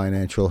providing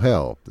financial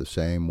help, the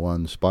same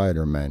one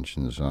Spider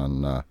mentions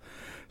on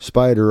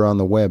Spider on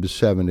the Web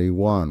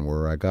 71,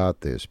 where I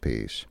got this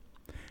piece.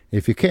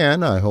 If you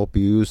can, I hope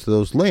you use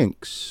those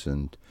links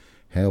and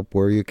help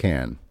where you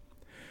can.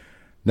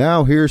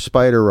 Now here's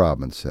Spider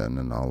Robinson,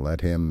 and I'll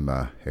let him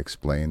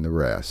explain the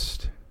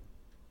rest.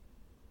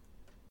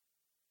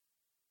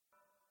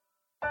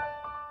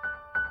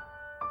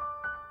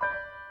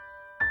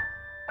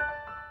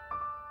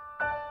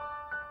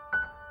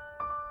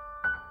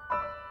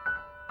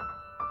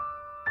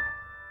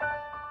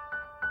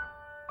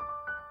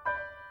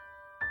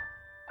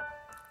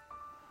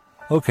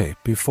 Okay,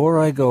 before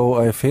I go,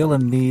 I feel a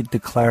need to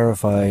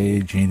clarify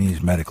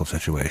Jeannie's medical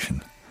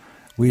situation.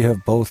 We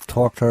have both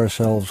talked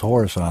ourselves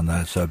hoarse on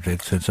that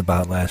subject since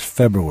about last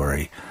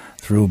February,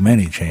 through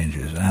many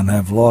changes, and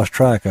have lost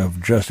track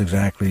of just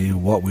exactly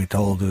what we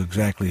told to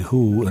exactly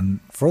who,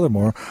 and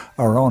furthermore,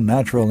 our own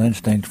natural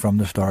instinct from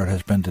the start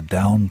has been to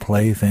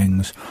downplay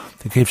things,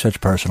 to keep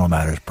such personal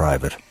matters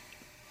private.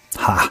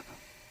 Ha!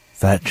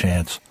 Fat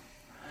chance.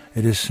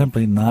 It is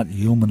simply not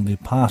humanly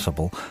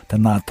possible to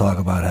not talk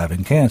about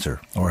having cancer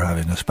or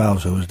having a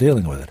spouse who is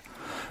dealing with it.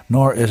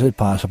 Nor is it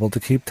possible to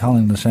keep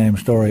telling the same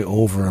story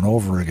over and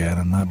over again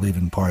and not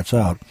leaving parts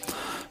out.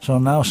 So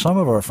now some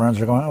of our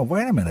friends are going, oh,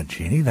 wait a minute,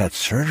 Jeannie, that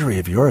surgery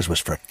of yours was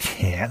for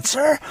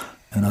cancer?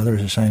 And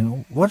others are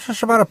saying, what's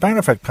this about a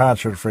benefit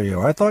concert for you?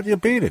 I thought you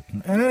beat it.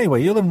 And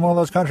anyway, you live in one of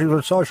those countries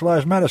with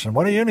socialized medicine.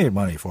 What do you need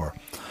money for?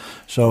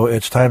 So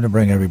it's time to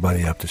bring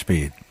everybody up to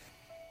speed.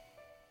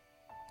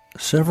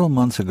 Several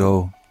months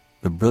ago,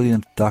 the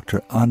brilliant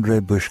Dr.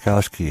 Andrei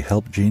Bushkowski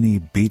helped Jeannie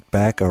beat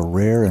back a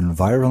rare and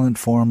virulent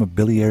form of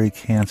biliary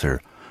cancer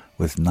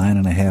with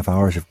 9.5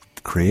 hours of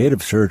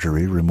creative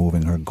surgery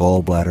removing her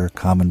gallbladder,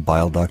 common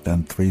bile duct,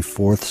 and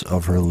 3/4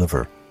 of her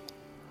liver.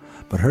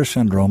 But her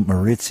syndrome,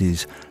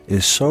 Maritzi's,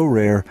 is so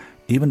rare,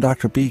 even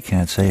Dr. B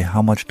can't say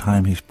how much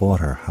time he's bought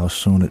her, how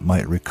soon it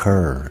might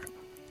recur.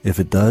 If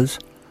it does,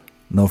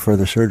 no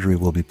further surgery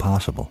will be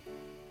possible.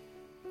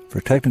 For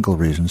technical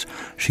reasons,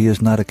 she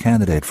is not a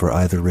candidate for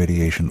either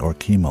radiation or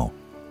chemo.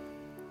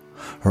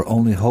 Her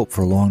only hope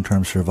for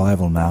long-term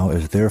survival now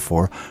is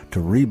therefore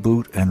to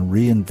reboot and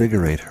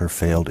reinvigorate her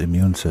failed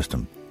immune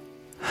system.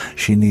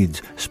 She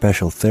needs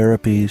special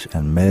therapies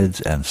and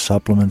meds and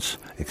supplements,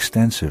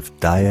 extensive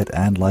diet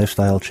and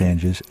lifestyle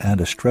changes,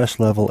 and a stress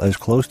level as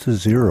close to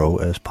zero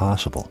as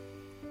possible.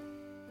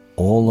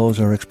 All those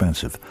are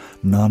expensive.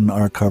 None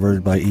are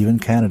covered by even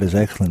Canada's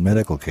excellent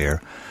medical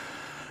care.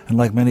 And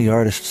like many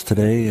artists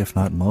today, if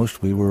not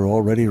most, we were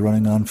already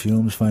running on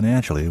fumes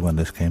financially when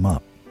this came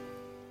up.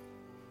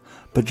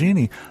 But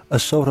Jeannie, a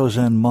Soto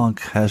Zen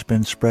monk, has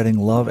been spreading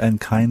love and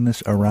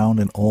kindness around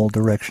in all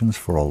directions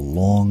for a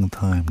long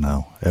time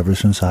now, ever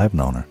since I've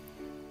known her.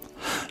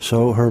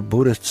 So her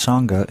Buddhist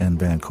Sangha in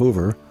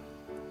Vancouver,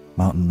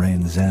 Mountain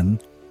Rain Zen,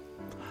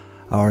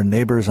 our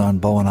neighbors on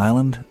Bowen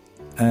Island,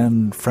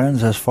 and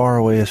friends as far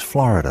away as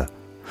Florida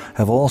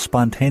have all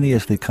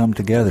spontaneously come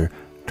together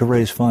to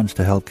raise funds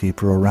to help keep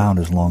her around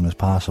as long as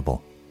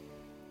possible.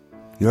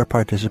 Your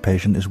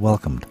participation is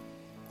welcomed.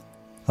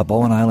 A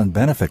Bowen Island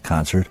benefit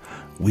concert,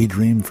 We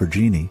Dream for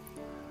Jeannie,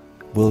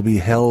 will be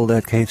held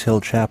at Cates Hill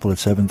Chapel at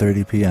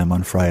 7:30 p.m.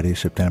 on Friday,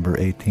 September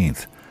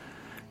 18th.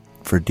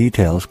 For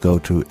details, go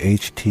to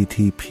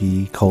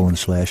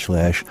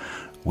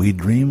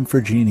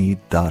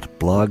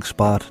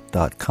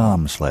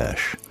http://wedreamforjeannie.blogspot.com/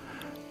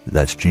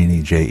 That's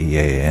Jeannie,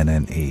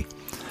 Jeanne.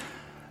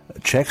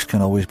 Checks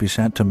can always be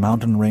sent to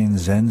Mountain Rain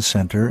Zen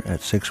Center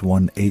at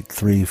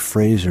 6183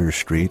 Fraser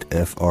Street,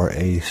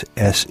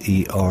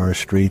 Fraser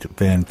Street,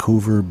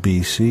 Vancouver,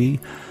 BC,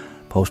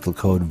 postal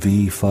code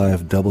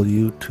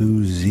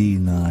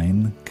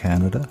V5W2Z9,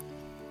 Canada.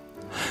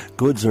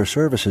 Goods or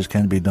services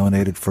can be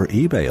donated for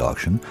eBay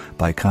auction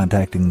by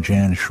contacting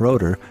Jan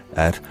Schroeder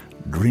at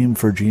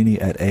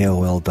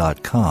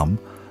dreamforjeannie@AOL.com.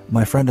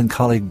 My friend and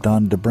colleague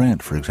Don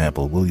DeBrant, for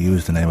example, will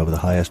use the name of the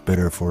highest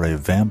bidder for a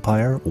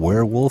vampire,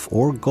 werewolf,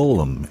 or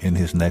golem in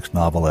his next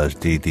novel as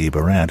D.D.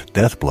 Barant,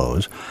 Death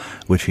Blows,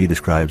 which he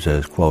describes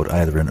as, quote,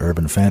 either an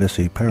urban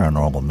fantasy,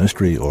 paranormal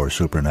mystery, or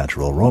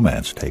supernatural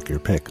romance. Take your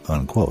pick,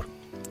 unquote.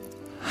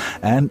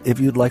 And if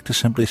you'd like to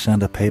simply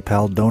send a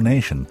PayPal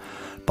donation,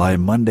 by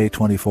Monday,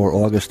 24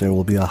 August, there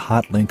will be a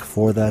hot link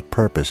for that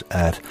purpose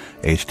at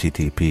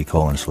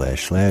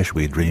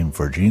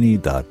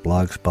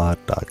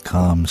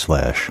http://wedreamforjeannie.blogspot.com/.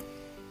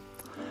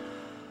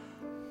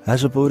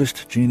 As a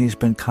Buddhist, Jeannie's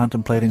been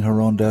contemplating her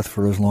own death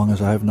for as long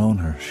as I've known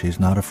her. She's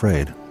not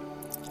afraid.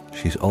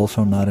 She's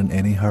also not in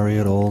any hurry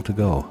at all to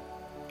go,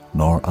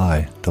 nor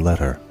I to let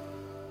her.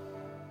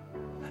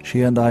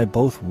 She and I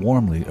both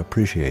warmly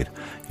appreciate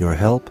your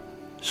help,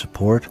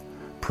 support,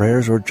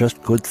 prayers, or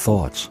just good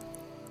thoughts.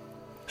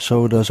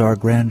 So does our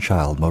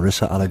grandchild,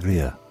 Marissa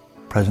Alegria,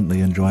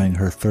 presently enjoying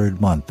her 3rd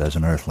month as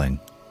an earthling.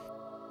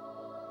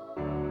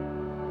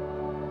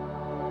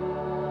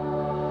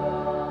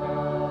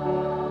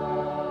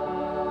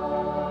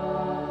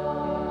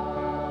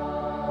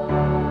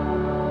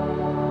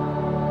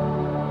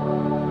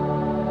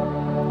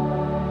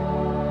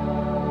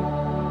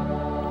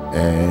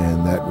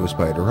 And that was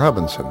Spider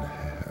Robinson.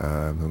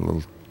 I'm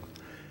a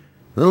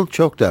little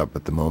choked up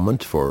at the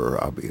moment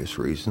for obvious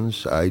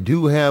reasons. I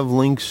do have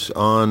links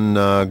on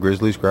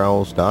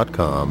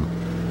grizzliesgrowls.com,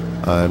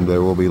 and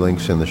there will be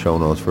links in the show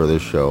notes for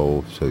this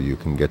show, so you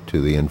can get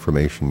to the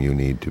information you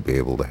need to be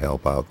able to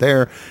help out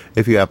there.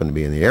 If you happen to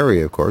be in the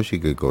area, of course, you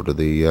could go to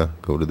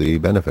the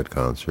benefit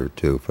concert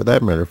too. For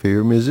that matter, if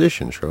you're a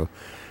musician,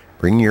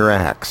 bring your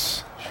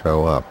axe,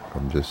 show up.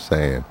 I'm just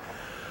saying.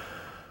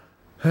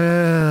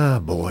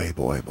 Boy.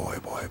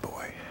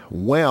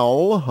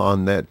 Well,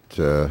 on that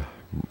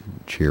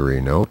cheery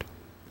note,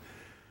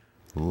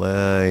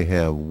 I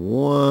have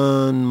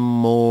one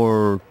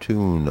more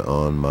tune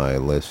on my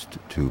list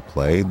to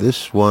play.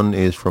 This one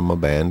is from a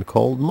band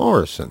called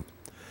Morrison.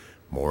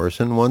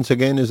 Morrison, once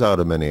again, is out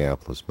of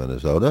Minneapolis,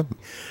 Minnesota.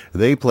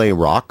 They play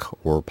rock,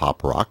 or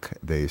pop rock,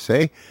 they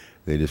say.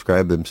 They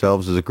describe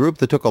themselves as a group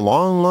that took a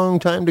long, long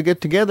time to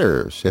get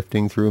together.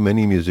 Sifting through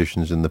many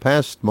musicians in the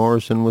past,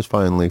 Morrison was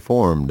finally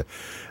formed.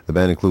 The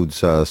band includes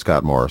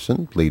Scott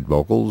Morrison, lead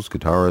vocals,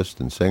 guitarist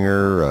and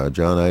singer,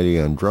 John Idy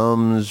on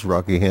drums,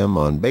 Rocky Hem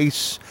on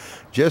bass,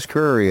 Jess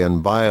Curry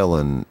on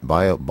violin,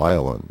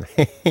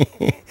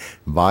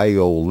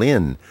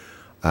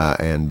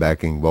 and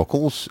backing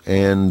vocals.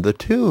 And the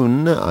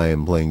tune I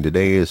am playing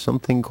today is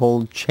something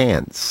called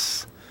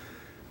Chance,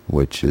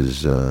 which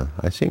is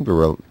I seem to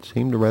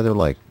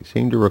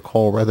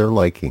recall rather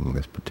liking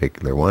this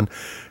particular one.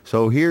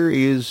 So here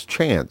is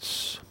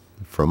Chance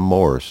from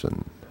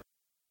Morrison.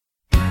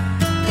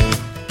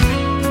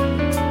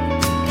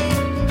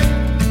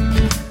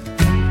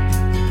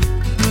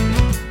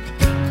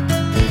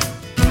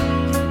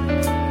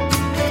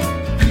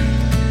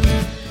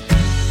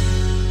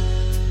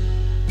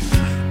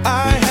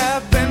 I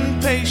have been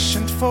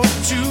patient for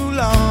too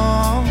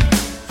long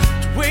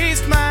to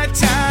waste my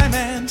time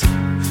and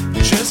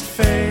just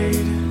fade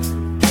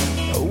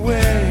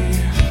away.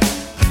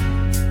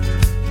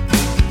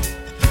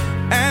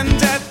 And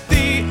at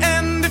the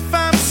end, if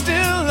I'm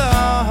still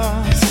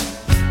lost,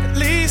 at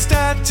least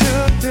I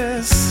took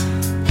this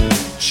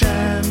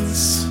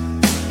chance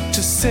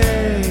to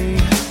say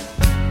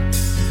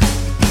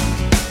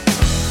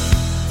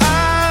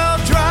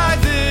I'll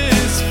drive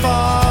this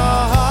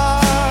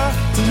far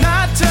to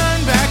not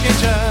turn back and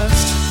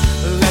just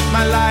let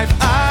my life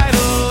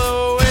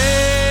idle away.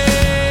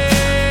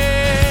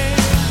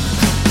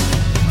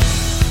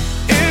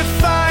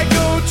 If I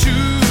go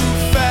too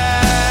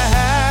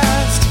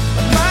fast,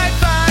 I might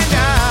find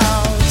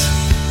out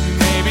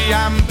maybe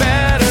I'm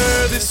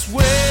better this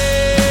way.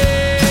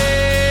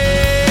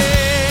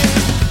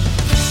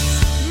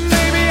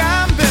 Maybe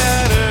I'm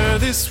better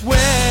this way.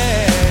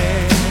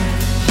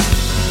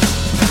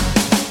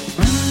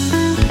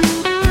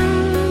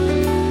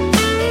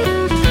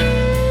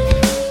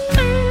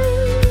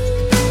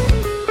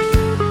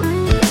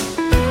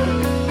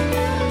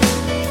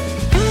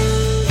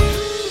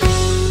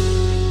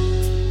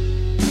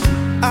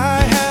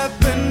 I have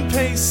been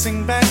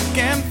pacing back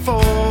and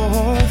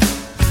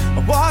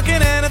forth,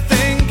 walking and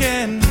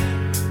thinking,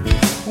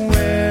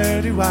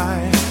 where do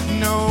I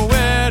know,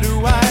 where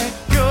do I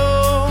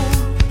go?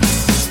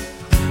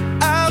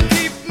 I'll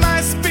keep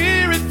my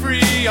spirit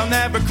free, I'll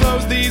never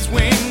close these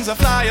wings, I'll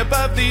fly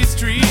above these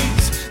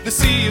trees, the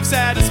sea of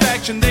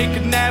satisfaction they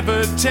could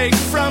never take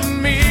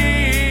from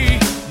me.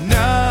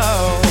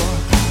 No,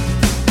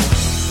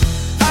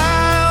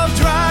 I'll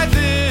drive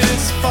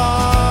this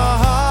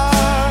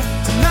far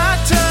to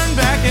not turn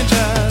back and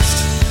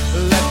just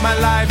let my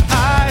life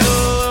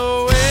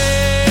idle away.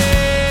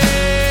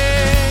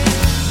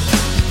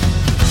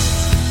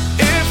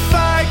 If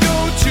I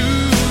go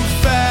too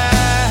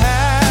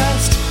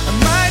fast, I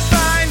might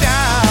find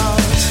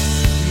out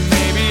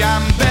maybe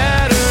I'm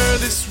better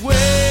this way.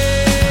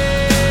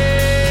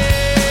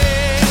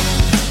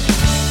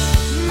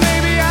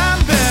 Maybe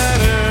I'm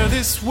better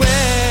this way.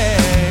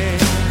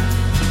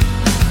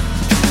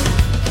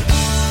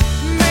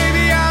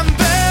 Maybe I'm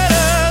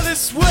better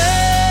this way.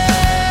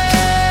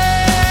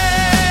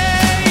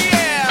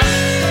 Yeah.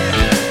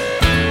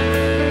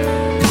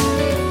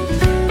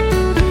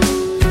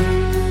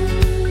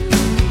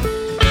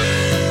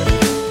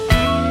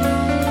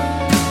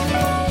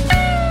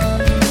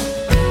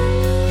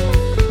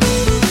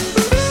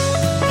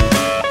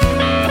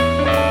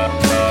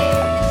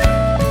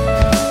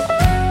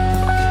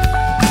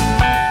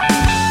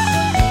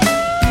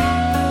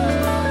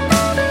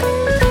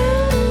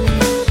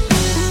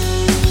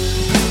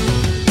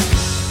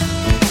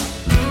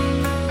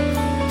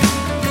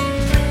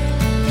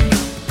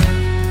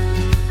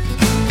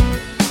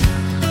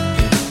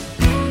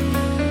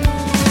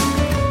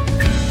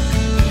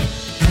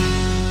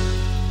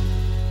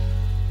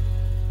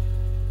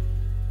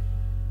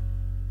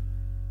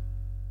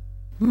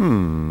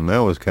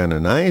 That was kind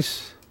of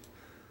nice.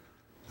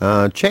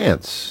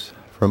 Chance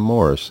from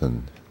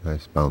Morrison.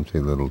 Nice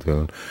bouncy little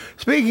tune.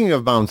 Speaking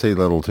of bouncy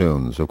little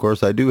tunes, of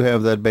course, I do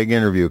have that big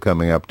interview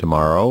coming up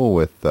tomorrow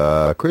with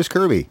Chris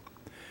Kirby,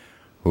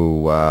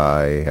 who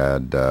I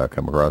had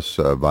come across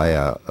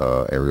via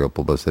aerial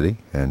publicity,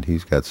 and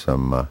he's got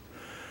some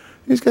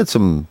he's got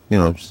some,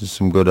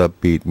 some good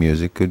upbeat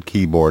music, good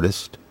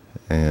keyboardist,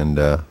 and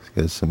he's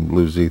got some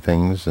bluesy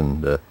things,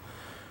 and a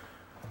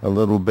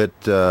little bit,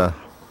 it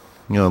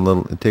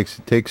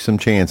takes some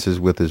chances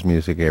with his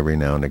music every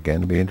now and again.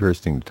 It'll be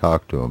interesting to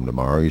talk to him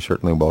tomorrow. You're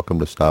certainly welcome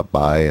to stop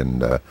by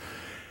and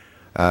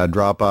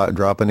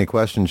drop any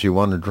questions you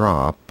want to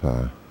drop.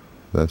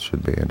 That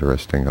should be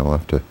interesting. I'll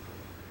have to.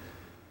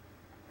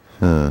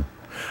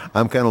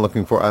 I'm kind of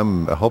looking for.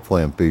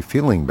 Hopefully I'll be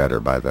feeling better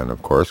by then,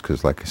 of course,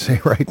 because like I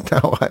say, right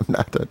now I'm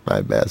not at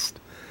my best.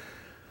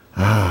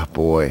 Ah,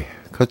 boy,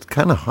 it's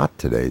kind of hot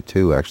today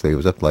too. Actually, it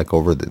was up like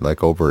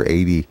over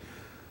 80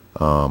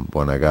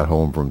 when I got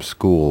home from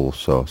school.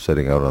 So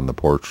sitting out on the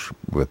porch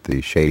with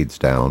the shades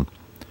down,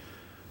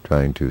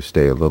 trying to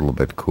stay a little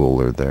bit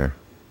cooler there.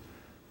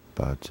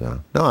 But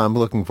no, I'm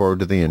looking forward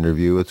to the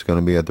interview. It's going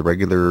to be at the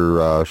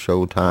regular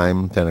show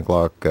time, 10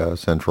 o'clock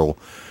Central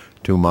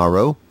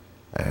tomorrow.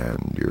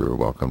 And you're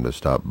welcome to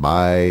stop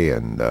by.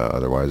 And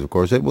otherwise, of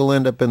course, it will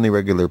end up in the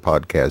regular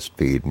podcast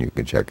feed, and you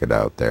can check it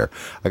out there.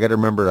 I got to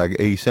remember,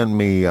 he sent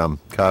me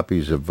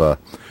copies of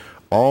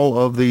all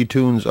of the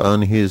tunes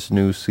on his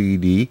new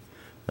CD,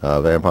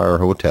 Vampire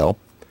Hotel,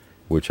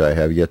 which I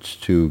have yet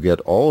to get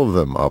all of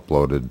them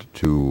uploaded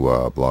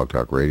to Blog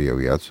Talk Radio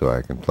yet, so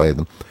I can play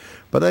them.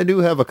 But I do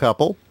have a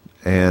couple,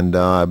 and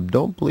I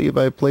don't believe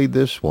I played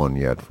this one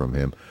yet from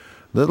him.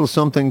 Little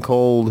something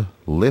called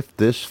Lift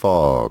This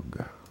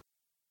Fog.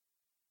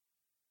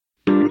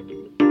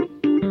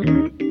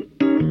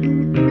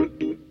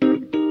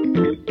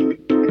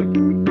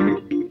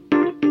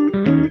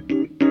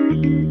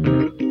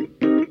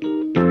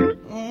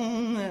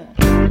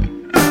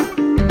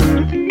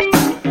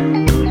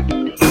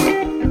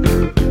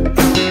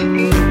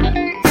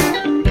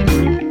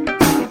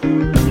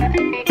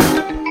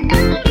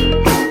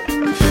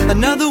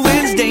 Another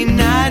Wednesday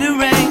night of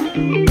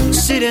rain,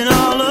 sitting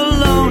all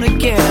alone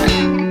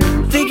again,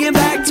 thinking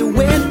back to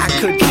when I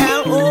could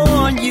count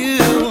on you.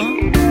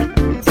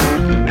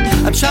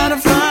 I'm trying to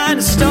find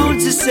a stone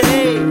to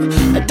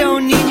save, I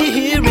don't need you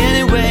here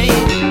anyway,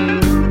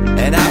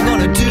 and I'm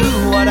gonna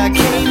do what I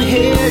came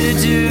here to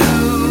do.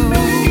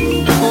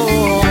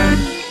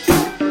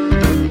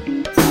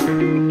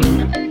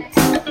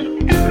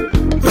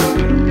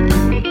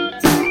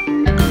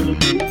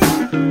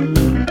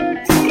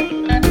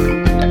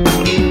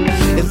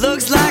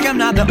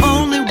 The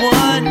only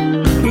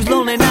one whose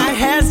lonely night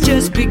has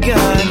just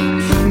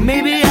begun.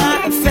 Maybe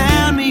I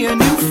found me a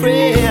new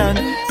friend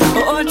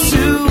or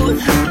two.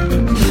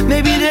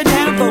 Maybe the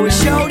devil was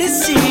sure to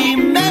see.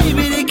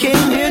 Maybe they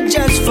came here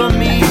just for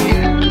me.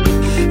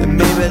 And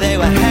maybe they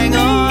will hang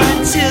on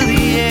till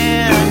the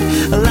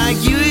end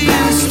like you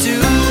used to.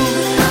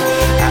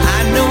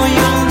 I know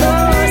you're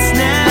lost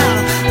now,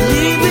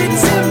 leave it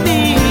to me.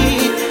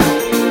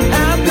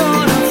 I'm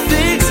gonna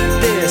fix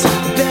this,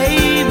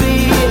 baby.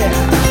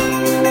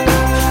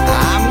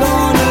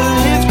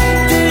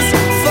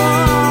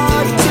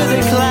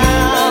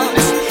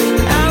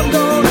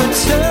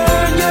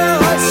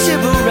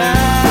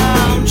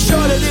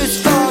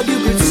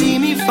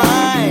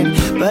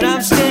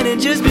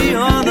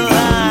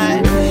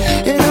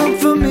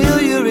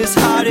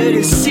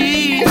 To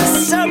see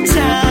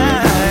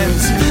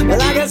sometimes.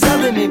 Well, I got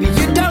something maybe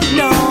you don't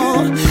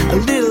know. A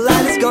little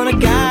light is gonna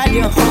guide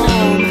you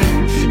home.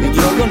 And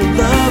you're gonna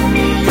love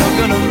me, you're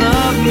gonna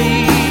love me.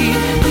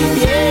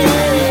 Yeah.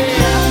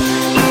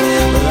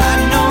 Well, I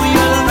know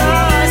you're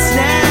lost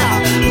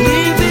now,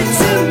 leave it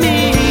to me.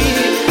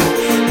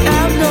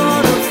 I'm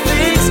gonna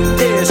fix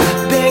this,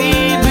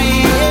 baby.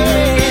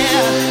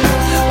 Yeah.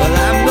 Well,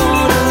 I'm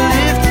gonna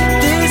lift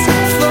this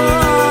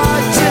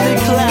fog to the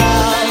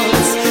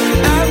clouds.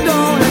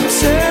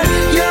 Turn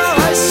your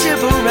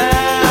ship around.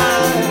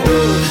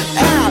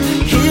 Out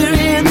here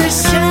in the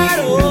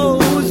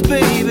shadows,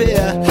 baby,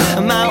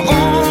 my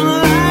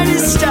own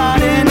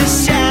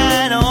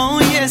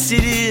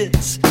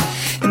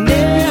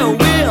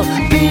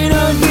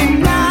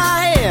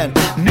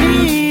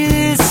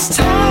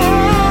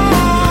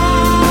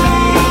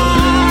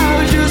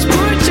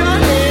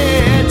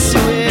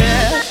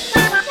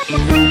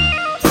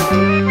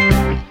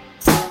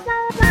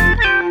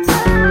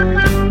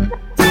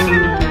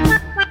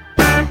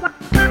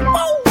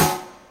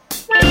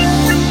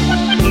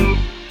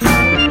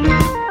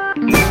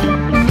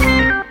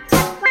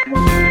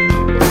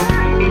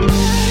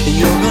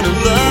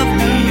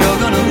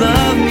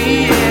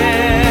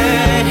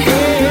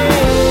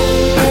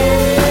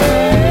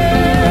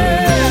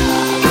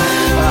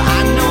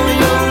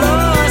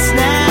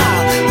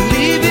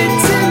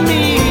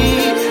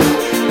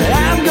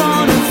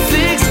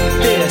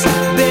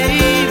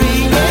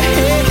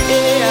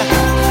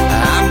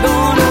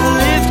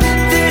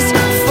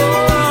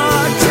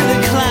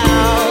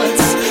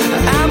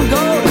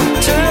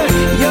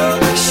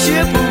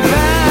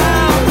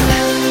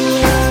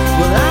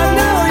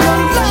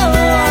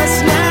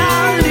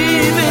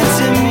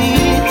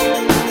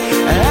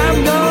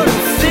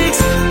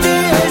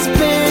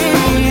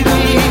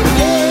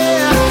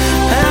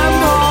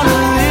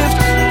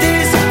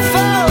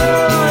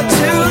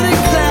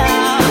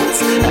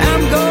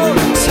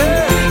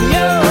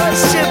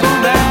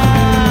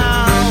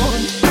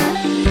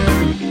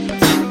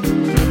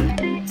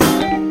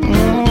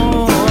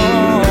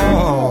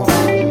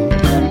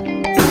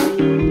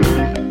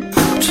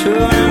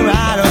turning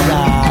right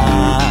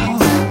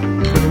around.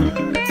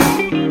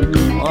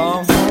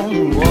 Oh,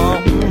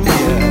 oh,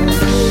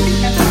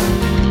 yeah.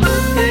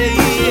 Hey,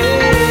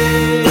 yeah.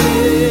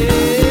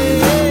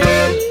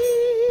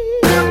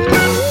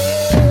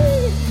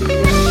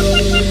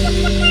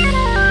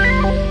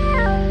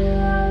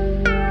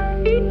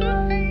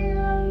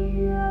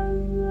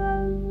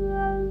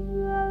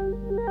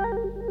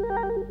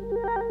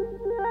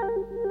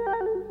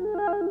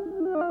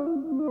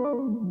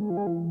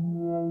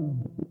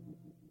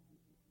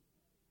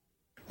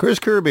 Chris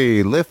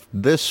Kirby, Lift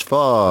This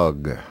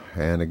Fog.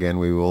 And again,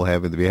 we will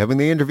be having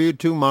the interview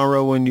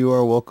tomorrow, and you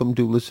are welcome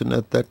to listen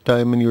at that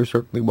time, and you're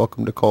certainly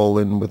welcome to call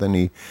in with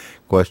any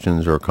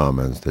questions or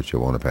comments that you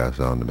want to pass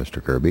on to Mr.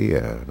 Kirby,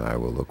 and I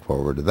will look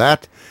forward to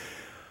that.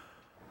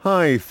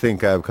 I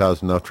think I've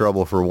caused enough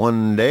trouble for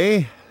one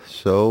day,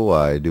 so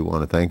I do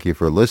want to thank you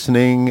for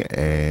listening,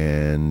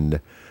 and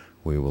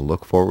we will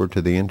look forward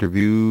to the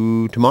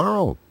interview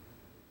tomorrow.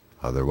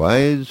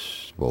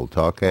 Otherwise, we'll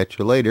talk at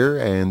you later,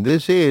 and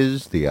this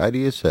is the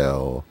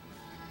IDSL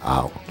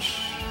out.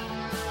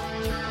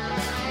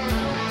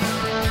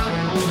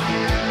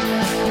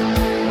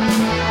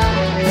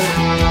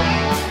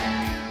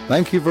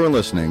 Thank you for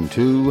listening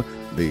to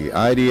the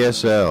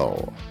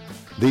IDSL.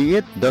 The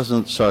It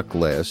Doesn't Suck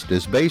list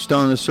is based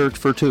on a search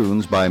for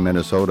tunes by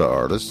Minnesota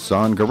artists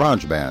on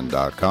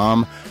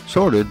GarageBand.com,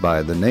 sorted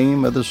by the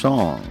name of the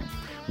song.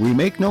 We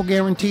make no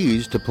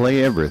guarantees to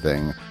play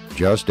everything,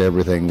 just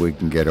everything we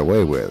can get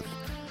away with.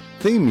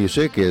 Theme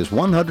music is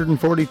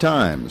 140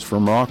 Times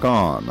from Rock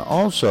On,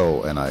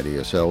 also an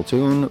IDSL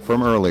tune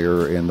from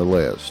earlier in the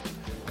list.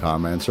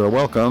 Comments are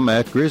welcome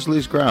at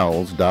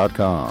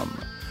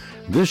grizzliesgrowls.com.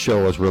 This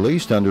show is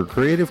released under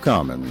Creative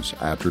Commons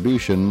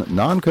Attribution,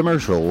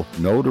 Non-Commercial,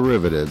 No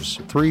Derivatives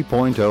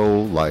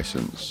 3.0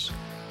 license.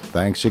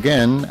 Thanks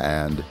again,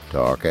 and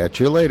talk at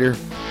you later.